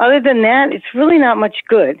other than that, it's really not much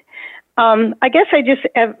good. I guess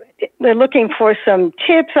they're looking for some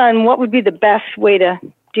tips on what would be the best way to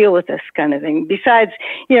deal with this kind of thing. Besides,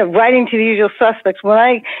 writing to the usual suspects. When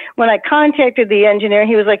I contacted the engineer,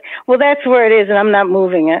 he was like, "Well, that's where it is, and I'm not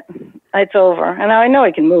moving it. It's over." And I know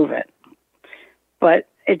I can move it, but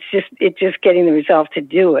It's just getting the resolve to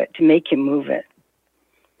do it, to make him move it.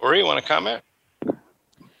 Lori, you want to comment?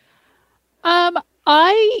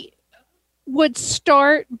 I would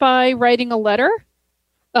start by writing a letter.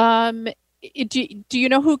 Do you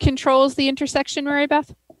know who controls the intersection, Mary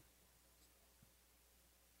Beth?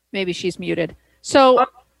 Maybe she's muted. So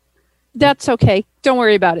that's okay. Don't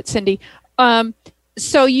worry about it, Cindy.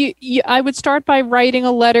 So I would start by writing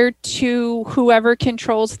a letter to whoever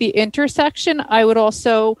controls the intersection. I would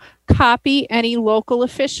also copy any local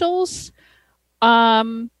officials,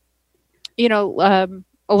 elected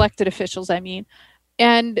officials, I mean.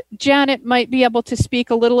 And Janet might be able to speak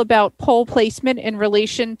a little about pole placement in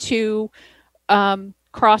relation to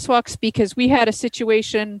crosswalks, because we had a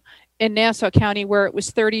situation in Nassau County where it was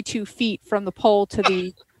 32 feet from the pole to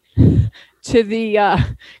the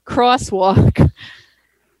crosswalk.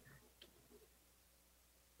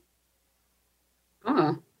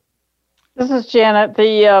 This is Janet.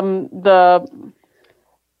 The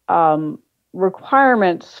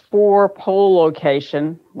requirements for pole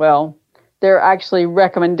location, well, they're actually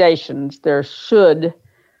recommendations. There should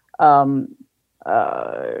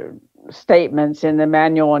statements in the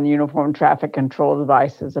Manual on Uniform Traffic Control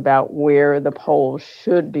Devices about where the poles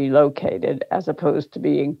should be located, as opposed to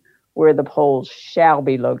being where the poles shall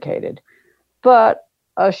be located. But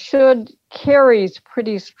should carries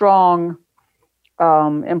pretty strong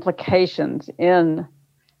implications in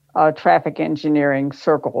traffic engineering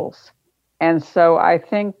circles. And so I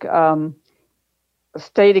think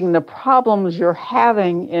stating the problems you're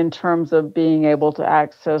having in terms of being able to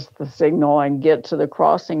access the signal and get to the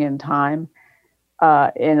crossing in time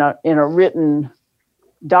in a written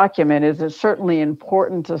document is certainly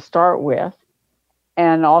important to start with,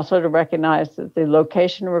 and also to recognize that the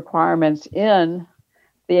location requirements in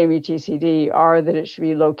the MUTCD are that it should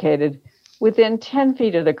be located within 10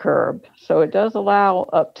 feet of the curb. So it does allow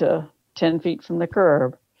up to 10 feet from the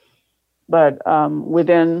curb, but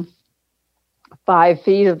within 5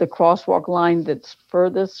 feet of the crosswalk line that's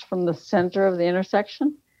furthest from the center of the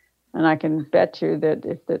intersection. And I can bet you that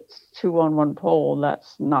if it's 2 on 1 pole,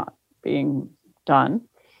 that's not being done.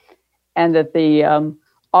 And that the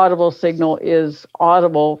audible signal is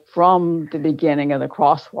audible from the beginning of the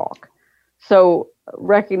crosswalk. So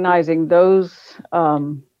recognizing those,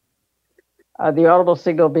 the audible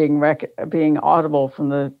signal being audible from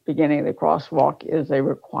the beginning of the crosswalk is a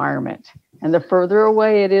requirement. And the further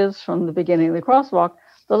away it is from the beginning of the crosswalk,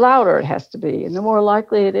 the louder it has to be. And the more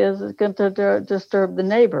likely it is, it's going to disturb the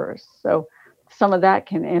neighbors. So some of that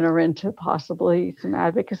can enter into possibly some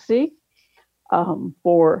advocacy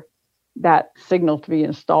for that signal to be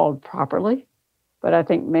installed properly. But I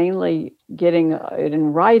think mainly getting it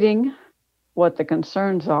in writing what the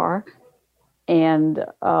concerns are. And,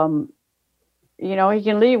 he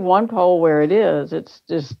can leave one pole where it is. It's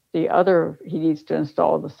just the other, he needs to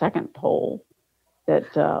install the second pole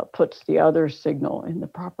that puts the other signal in the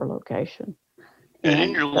proper location. And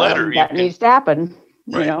in your letter, that needs to happen,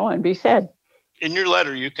 and be said. In your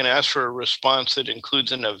letter, you can ask for a response that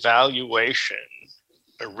includes an evaluation,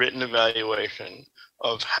 a written evaluation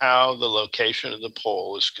of how the location of the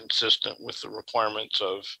pole is consistent with the requirements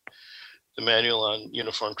of the Manual on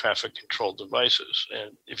Uniform Traffic Control Devices.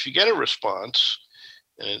 And if you get a response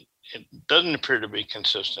and it doesn't appear to be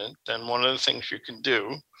consistent, then one of the things you can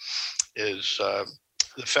do is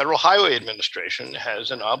the Federal Highway Administration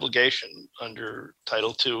has an obligation under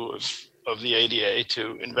Title II of the ADA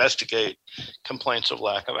to investigate complaints of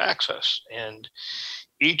lack of access. And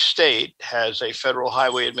each state has a Federal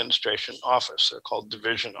Highway Administration office. They're called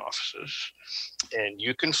division offices. And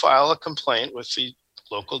you can file a complaint with the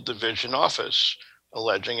local division office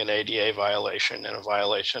alleging an ADA violation and a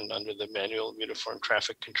violation under the Manual of Uniform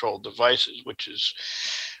Traffic Control Devices, which is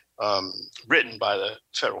written by the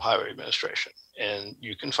Federal Highway Administration. And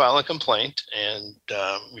you can file a complaint and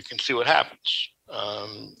we can see what happens.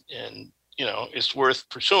 It's worth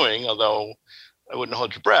pursuing, although I wouldn't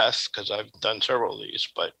hold your breath because I've done several of these,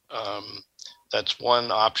 but that's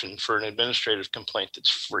one option for an administrative complaint that's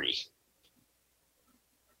free.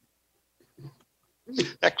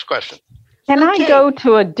 Next question. Can I go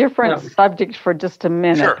to a different subject for just a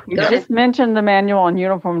minute? Sure. You just mentioned the Manual on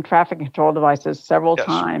Uniform Traffic Control Devices several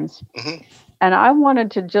times. Mm-hmm. And I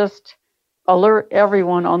wanted to just alert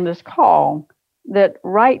everyone on this call that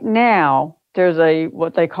right now there's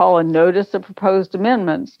what they call a notice of proposed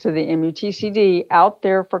amendments to the MUTCD out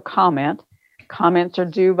there for comment. Comments are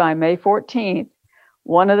due by May 14th.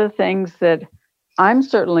 One of the things that I'm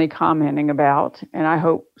certainly commenting about, and I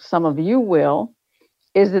hope some of you will,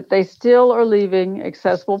 is that they still are leaving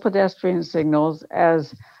accessible pedestrian signals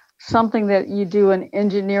as something that you do an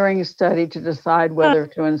engineering study to decide whether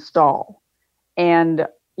to install. And,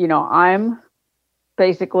 I'm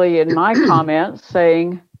basically in my comments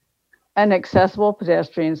saying an accessible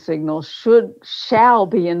pedestrian signal shall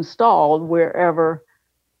be installed wherever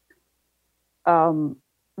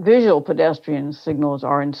visual pedestrian signals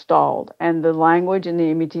are installed. And the language in the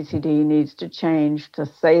MUTCD needs to change to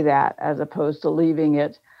say that, as opposed to leaving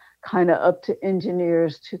it kind of up to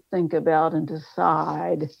engineers to think about and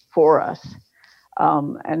decide for us.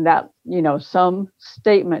 And that, some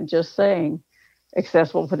statement just saying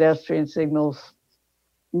accessible pedestrian signals,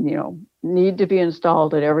 need to be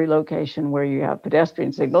installed at every location where you have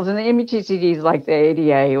pedestrian signals. And the MUTCD is like the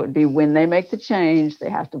ADA. It would be when they make the change, they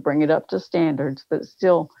have to bring it up to standards, but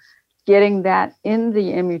still getting that in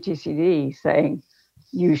the MUTCD saying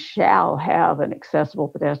you shall have an accessible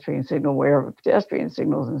pedestrian signal wherever a pedestrian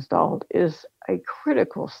signal is installed is a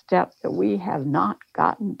critical step that we have not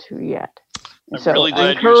gotten to yet. I'm really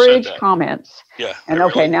glad encourage you said that. Comments. Yeah. And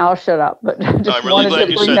now I'll shut up, but just really wanted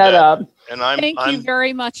to bring that up. And Thank you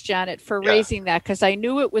very much, Janet, for raising that, because I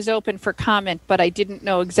knew it was open for comment, but I didn't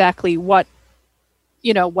know exactly what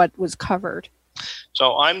was covered.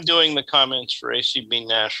 So I'm doing the comments for ACB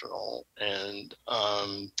National, and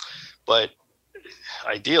but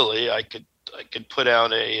ideally I could put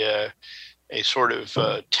out a sort of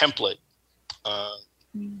template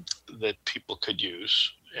that people could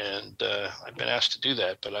use. And I've been asked to do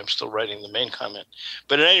that, but I'm still writing the main comment.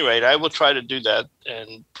 But at any rate, I will try to do that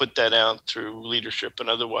and put that out through leadership and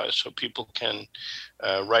otherwise, so people can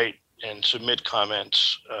write and submit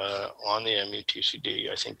comments on the MUTCD.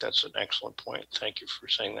 I think that's an excellent point. Thank you for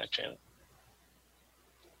saying that, Janet.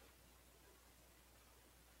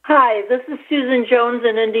 Hi, this is Susan Jones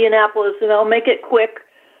in Indianapolis, and I'll make it quick.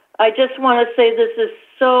 I just want to say this is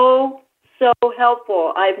so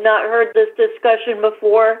helpful. I've not heard this discussion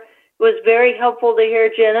before. It was very helpful to hear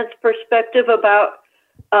Janet's perspective about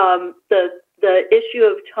the issue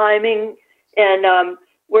of timing, and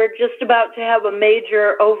we're just about to have a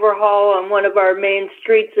major overhaul on one of our main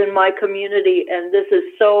streets in my community, and this is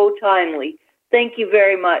so timely. Thank you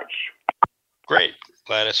very much. Great.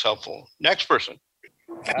 Glad it's helpful. Next person.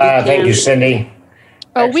 Thank you, Cindy.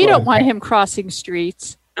 Oh, we don't want him crossing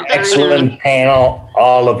streets. Excellent panel,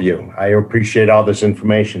 all of you. I appreciate all this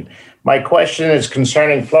information. My question is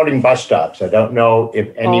concerning floating bus stops. I don't know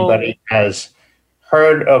if anybody has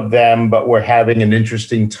heard of them, but we're having an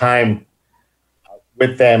interesting time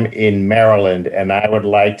with them in Maryland. And I would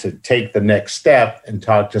like to take the next step and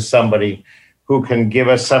talk to somebody who can give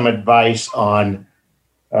us some advice on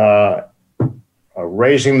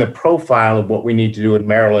raising the profile of what we need to do in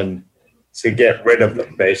Maryland to get rid of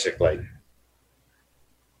them, basically.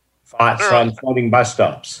 Thoughts on floating bus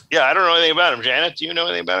stops? Yeah, I don't know anything about them. Janet, do you know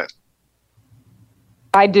anything about it?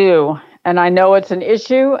 I do. And I know it's an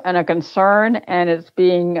issue and a concern, and it's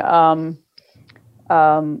being, there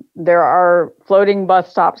are floating bus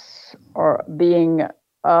stops being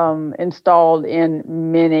installed in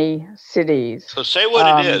many cities. So say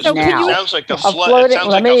what it is. It sounds like a flood.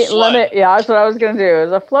 Let me, yeah, that's what I was going to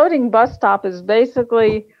do. A floating bus stop is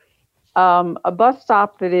basically a bus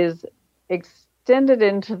stop that is extended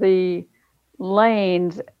into the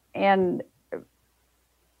lanes, and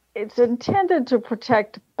it's intended to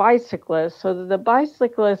protect bicyclists so that the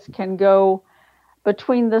bicyclists can go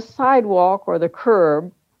between the sidewalk or the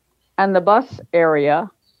curb and the bus area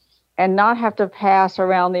and not have to pass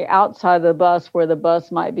around the outside of the bus where the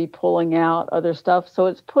bus might be pulling out other stuff. So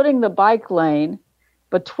it's putting the bike lane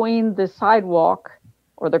between the sidewalk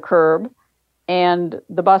or the curb and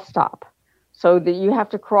the bus stop, so that you have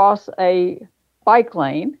to cross a bike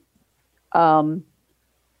lane, and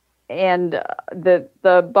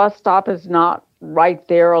the bus stop is not right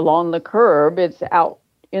there along the curb. It's out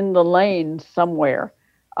in the lane somewhere.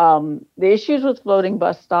 The issues with floating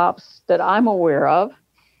bus stops that I'm aware of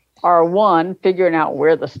are, one, figuring out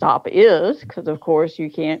where the stop is, because of course you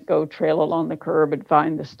can't go trail along the curb and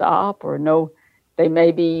find the stop, or they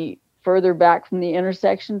may be further back from the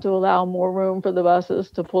intersection to allow more room for the buses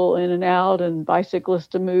to pull in and out and bicyclists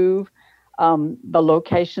to move. The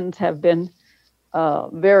locations have been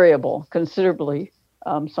variable considerably,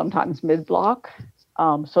 sometimes mid-block.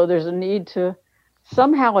 So there's a need to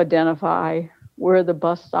somehow identify where the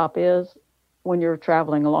bus stop is when you're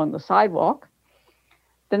traveling along the sidewalk.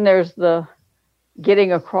 Then there's the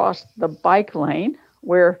getting across the bike lane,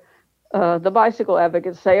 where the bicycle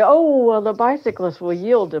advocates say, oh, well, the bicyclists will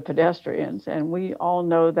yield to pedestrians. And we all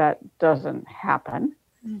know that doesn't happen.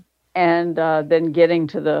 And then getting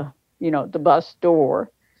to the bus door,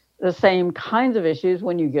 the same kinds of issues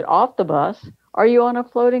when you get off the bus are you on a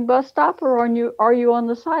floating bus stop or are you on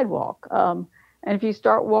the sidewalk? And if you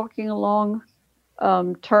start walking along,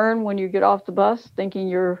 turn when you get off the bus, thinking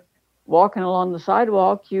you're walking along the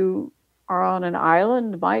sidewalk, you are on an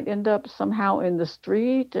island, might end up somehow in the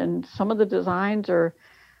street. And some of the designs are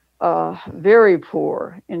very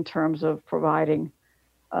poor in terms of providing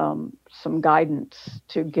some guidance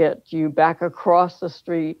to get you back across the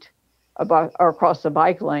street or across the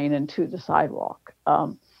bike lane and to the sidewalk.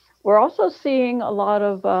 We're also seeing a lot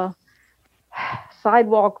of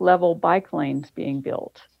sidewalk level bike lanes being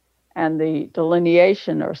built, and the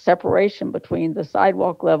delineation or separation between the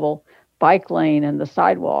sidewalk level bike lane and the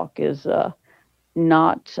sidewalk is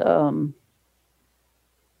not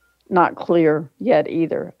clear yet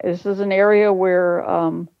either. This is an area where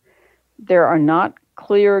there are not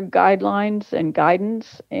clear guidelines and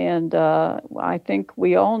guidance, and I think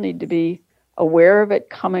we all need to be aware of it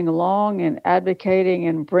coming along and advocating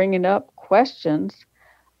and bringing up questions.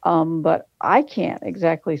 But I can't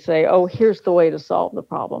exactly say, oh, here's the way to solve the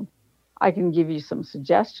problem. I can give you some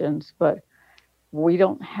suggestions, but we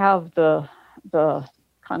don't have the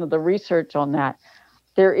kind of the research on that.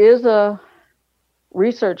 There is a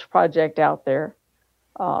research project out there,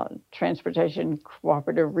 Transportation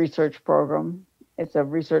Cooperative Research Program. It's a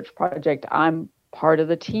research project I'm part of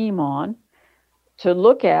the team on to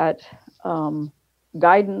look at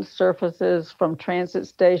guidance surfaces from transit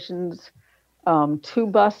stations to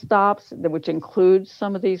bus stops, which includes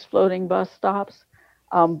some of these floating bus stops.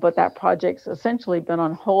 But that project's essentially been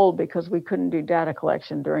on hold because we couldn't do data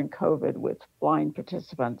collection during COVID with blind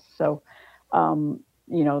participants. So,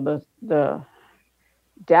 the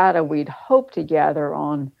data we'd hope to gather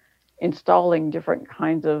on installing different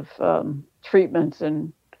kinds of treatments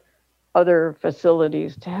and other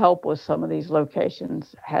facilities to help with some of these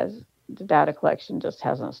locations, the data collection just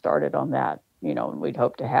hasn't started on that, and we'd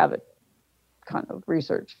hope to have it kind of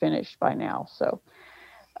research finished by now. So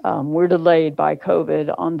we're delayed by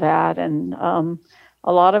COVID on that. And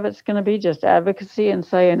a lot of it's going to be just advocacy and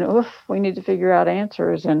saying, we need to figure out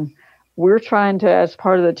answers. And we're trying to, as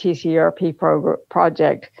part of the TCRP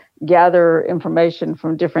project, gather information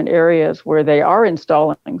from different areas where they are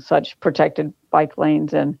installing such protected bike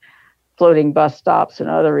lanes and floating bus stops and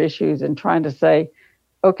other issues, and trying to say,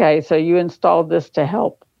 okay, so you installed this to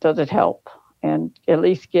help. Does it help? And at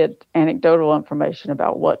least get anecdotal information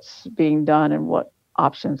about what's being done and what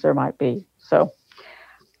options there might be. So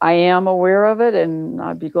I am aware of it, and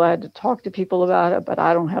I'd be glad to talk to people about it, but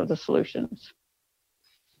I don't have the solutions.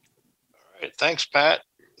 All right. Thanks, Pat,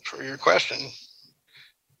 for your question.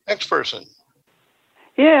 Next person.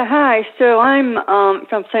 Yeah, hi. So I'm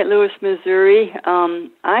from St. Louis, Missouri.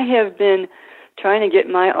 I have been trying to get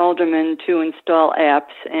my alderman to install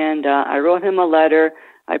apps, and I wrote him a letter.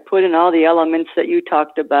 I put in all the elements that you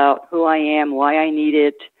talked about, who I am, why I need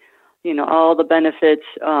it, all the benefits.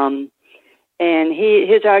 And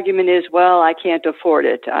his argument is, well, I can't afford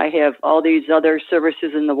it. I have all these other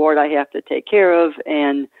services in the ward I have to take care of,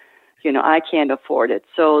 and, I can't afford it.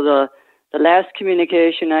 So the last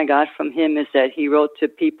communication I got from him is that he wrote to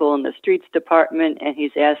people in the streets department, and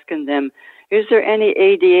he's asking them, is there any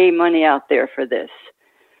ADA money out there for this?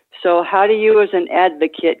 So how do you as an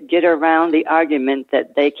advocate get around the argument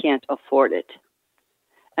that they can't afford it?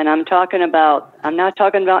 And I'm not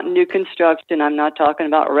talking about new construction. I'm not talking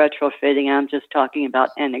about retrofitting. I'm just talking about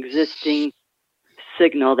an existing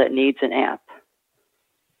signal that needs an app.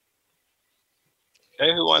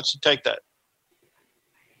 Okay, who wants to take that?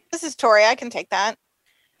 This is Tori. I can take that.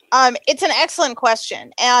 It's an excellent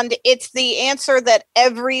question, and it's the answer that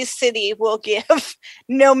every city will give,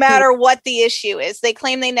 no matter what the issue is. They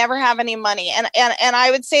claim they never have any money, and I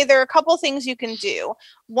would say there are a couple things you can do.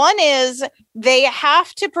 One is they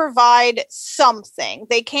have to provide something.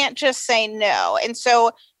 They can't just say no, and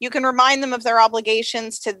so you can remind them of their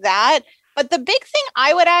obligations to that. But the big thing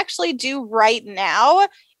I would actually do right now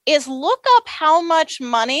is look up how much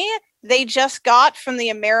money they just got from the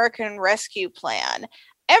American Rescue Plan.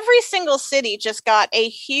 Every single city just got a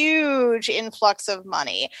huge influx of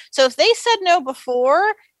money. So if they said no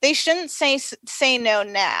before, they shouldn't say no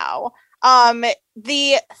now.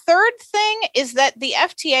 The third thing is that the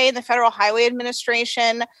FTA and the Federal Highway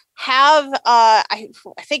Administration have, I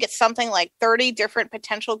think it's something like 30 different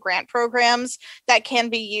potential grant programs that can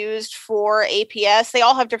be used for APS. They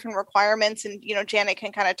all have different requirements, and Janet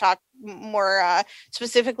can kind of talk more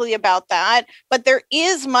specifically about that. But there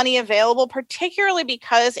is money available, particularly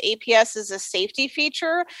because APS is a safety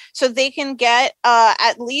feature, so they can get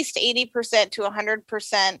at least 80% to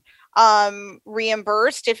 100%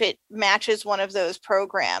 reimbursed if it matches one of those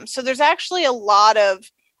programs. So there's actually a lot of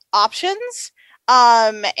options.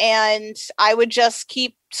 And I would just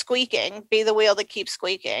keep squeaking, be the wheel that keeps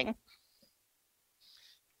squeaking.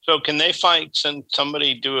 So can they send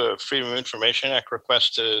somebody do a Freedom of Information Act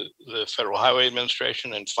request to the Federal Highway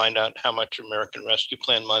Administration and find out how much American Rescue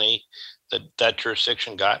Plan money that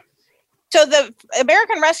jurisdiction got? So the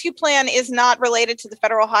American Rescue Plan is not related to the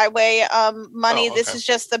federal highway money. Oh, okay. This is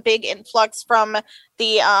just the big influx from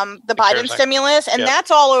the Biden stimulus, and that's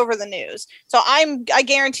all over the news. So I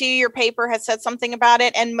guarantee you your paper has said something about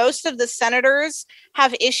it, and most of the senators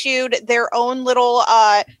have issued their own little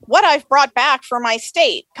what I've brought back for my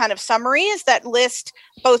state kind of summaries that list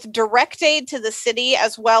both direct aid to the city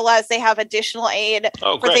as well as they have additional aid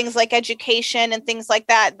for things like education and things like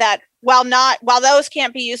that. That while those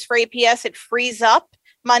can't be used for APS, it frees up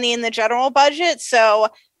money in the general budget. So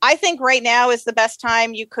I think right now is the best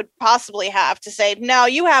time you could possibly have to say, no,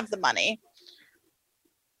 you have the money.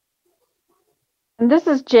 And this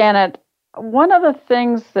is Janet. One of the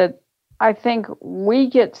things that I think we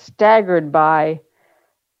get staggered by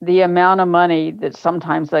the amount of money that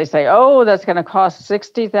sometimes they say, oh, that's going to cost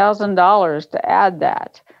 $60,000 to add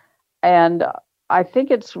that. And I think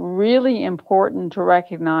it's really important to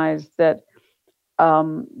recognize that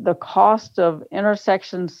the cost of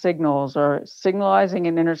intersection signals or signalizing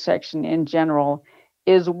an intersection in general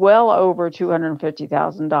is well over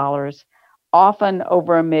 $250,000, often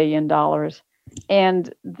over $1 million.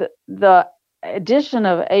 And the addition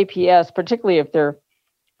of APS, particularly if they're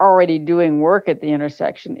already doing work at the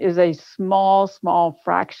intersection, is a small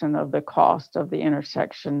fraction of the cost of the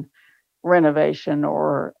intersection renovation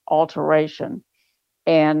or alteration.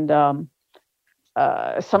 And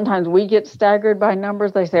sometimes we get staggered by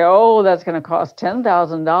numbers. They say, oh, that's going to cost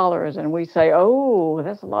 $10,000. And we say, oh,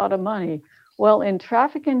 that's a lot of money. Well, in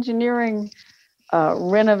traffic engineering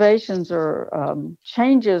renovations or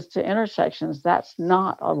changes to intersections, that's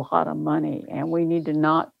not a lot of money. And we need to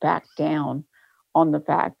not back down on the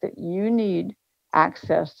fact that you need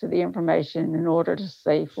access to the information in order to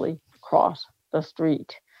safely cross the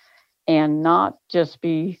street and not just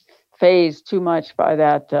be phased too much by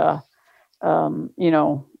that,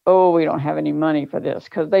 oh, we don't have any money for this,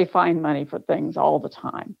 because they find money for things all the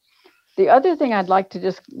time. The other thing I'd like to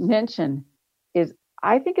just mention is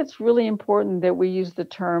I think it's really important that we use the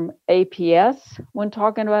term APS when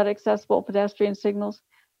talking about accessible pedestrian signals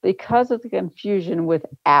because of the confusion with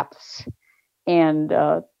apps and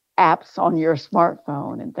apps on your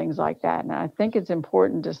smartphone and things like that. And I think it's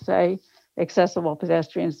important to say accessible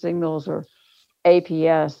pedestrian signals or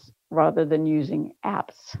APS rather than using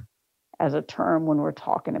apps as a term when we're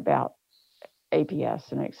talking about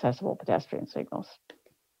APS and accessible pedestrian signals.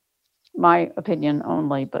 My opinion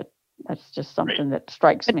only, but that's just something that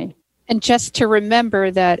strikes me. And just to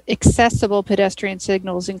remember that accessible pedestrian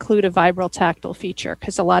signals include a vibral tactile feature,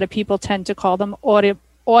 because a lot of people tend to call them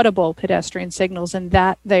audible pedestrian signals, and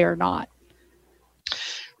that they are not.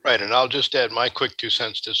 Right, and I'll just add my quick 2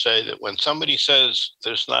 cents to say that when somebody says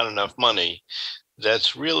there's not enough money,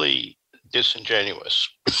 that's really disingenuous.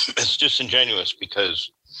 It's disingenuous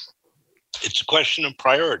because it's a question of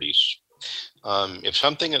priorities. If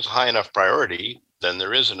something is a high enough priority, then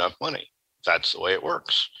there is enough money. That's the way it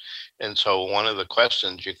works. And so one of the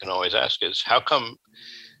questions you can always ask is, how come,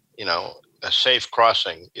 a safe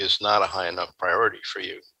crossing is not a high enough priority for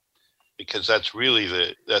you? Because that's really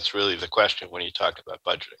the question when you talk about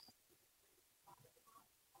budgeting.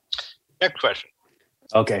 Next question.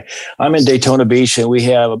 Okay, I'm in Daytona Beach, and we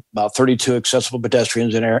have about 32 accessible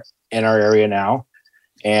pedestrians in our area now.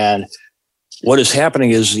 And what is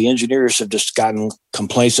happening is the engineers have just gotten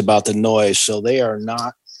complaints about the noise, so they are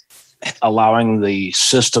not allowing the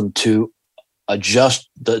system to adjust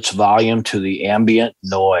its volume to the ambient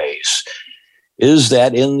noise. Is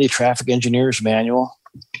that in the traffic engineer's manual?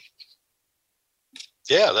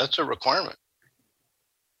 Yeah, that's a requirement,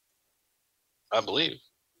 I believe.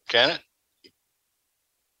 Janet?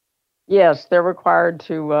 Yes, they're required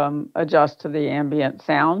to adjust to the ambient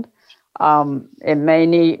sound. It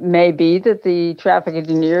may be that the traffic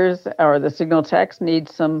engineers or the signal techs need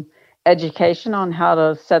some education on how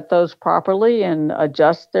to set those properly and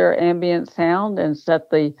adjust their ambient sound and set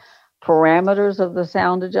the parameters of the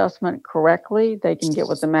sound adjustment correctly. They can get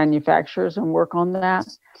with the manufacturers and work on that.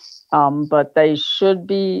 But they should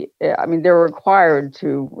be, they're required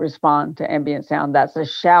to respond to ambient sound. That's a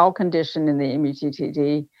shall condition in the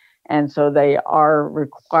MUTTD. And so they are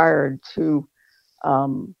required to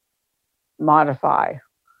modify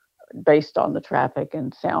based on the traffic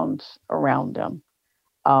and sounds around them.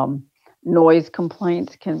 Noise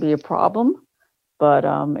complaints can be a problem, but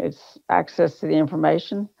it's access to the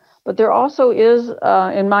information. But there also is,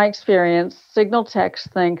 in my experience, signal techs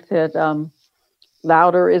think that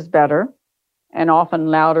louder is better, and often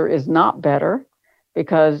louder is not better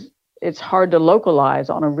because it's hard to localize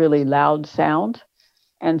on a really loud sound.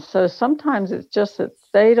 And so sometimes it's just that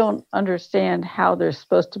they don't understand how they're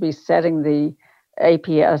supposed to be setting the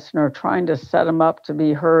APS and are trying to set them up to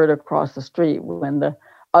be heard across the street, when the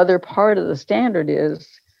other part of the standard is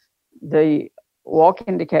the walk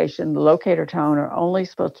indication, the locator tone are only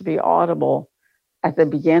supposed to be audible at the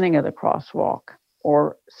beginning of the crosswalk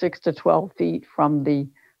or 6 to 12 feet from the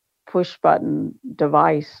push button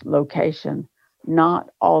device location, not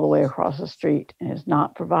all the way across the street, and is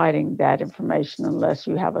not providing that information unless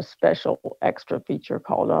you have a special extra feature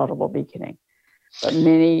called audible beaconing. But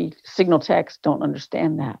many signal techs don't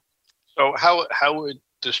understand that. So how would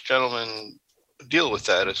this gentleman deal with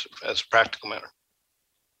that as a practical matter?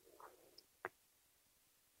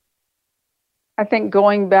 I think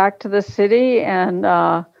going back to the city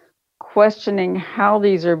and questioning how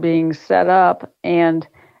these are being set up and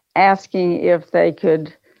asking if they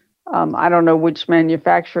could, I don't know which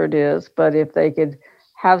manufacturer it is, but if they could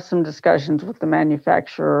have some discussions with the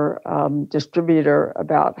manufacturer distributor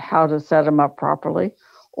about how to set them up properly,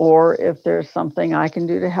 or if there's something I can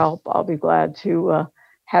do to help, I'll be glad to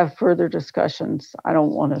have further discussions. I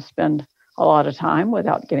don't want to spend a lot of time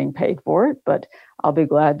without getting paid for it, but I'll be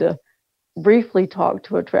glad to briefly talk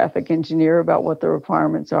to a traffic engineer about what the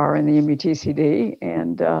requirements are in the MUTCD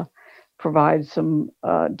and provide some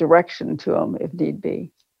direction to them if need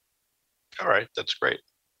be. All right, that's great.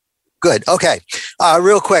 Good. Okay.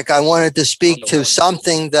 Real quick, I wanted to speak to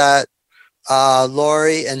something that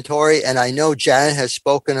Lori and Tori, and I know Janet has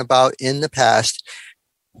spoken about in the past.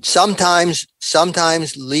 Sometimes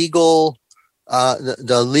legal,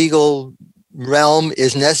 the legal realm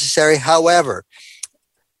is necessary. However,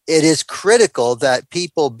 it is critical that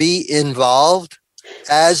people be involved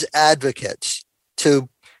as advocates, to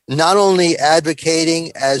not only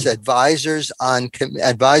advocating as advisors on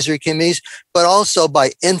advisory committees, but also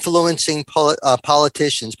by influencing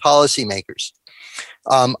politicians, policymakers.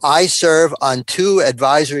 I serve on 2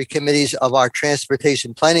 advisory committees of our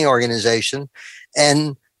transportation planning organization,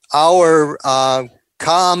 and our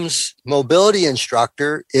comms mobility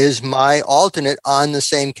instructor is my alternate on the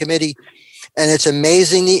same committee. And it's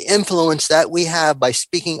amazing the influence that we have by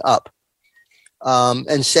speaking up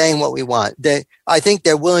and saying what we want. I think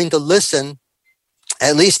they're willing to listen,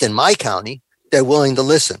 at least in my county, they're willing to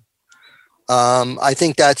listen. I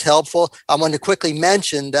think that's helpful. I want to quickly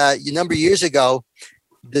mention that a number of years ago,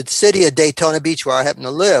 the city of Daytona Beach, where I happen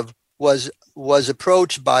to live, was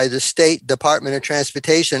approached by the State Department of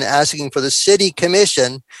Transportation asking for the city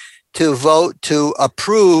commission to vote to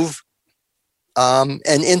approve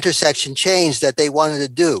an intersection change that they wanted to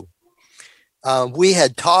do. We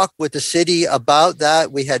had talked with the city about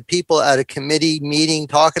that. We had people at a committee meeting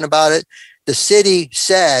talking about it. The city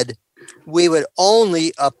said we would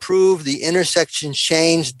only approve the intersection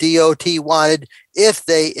change DOT wanted if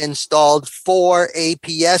they installed 4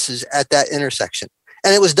 APSs at that intersection.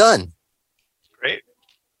 And it was done. Great.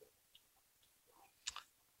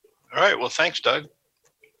 All right. Well, thanks, Doug.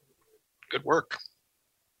 Good work.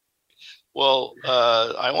 Well,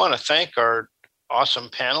 I want to thank our awesome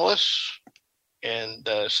panelists and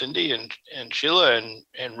Cindy and Sheila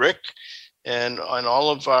and Rick and all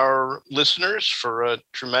of our listeners for a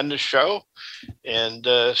tremendous show. And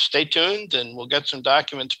stay tuned, and we'll get some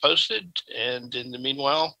documents posted. And in the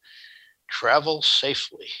meanwhile, travel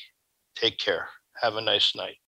safely. Take care. Have a nice night.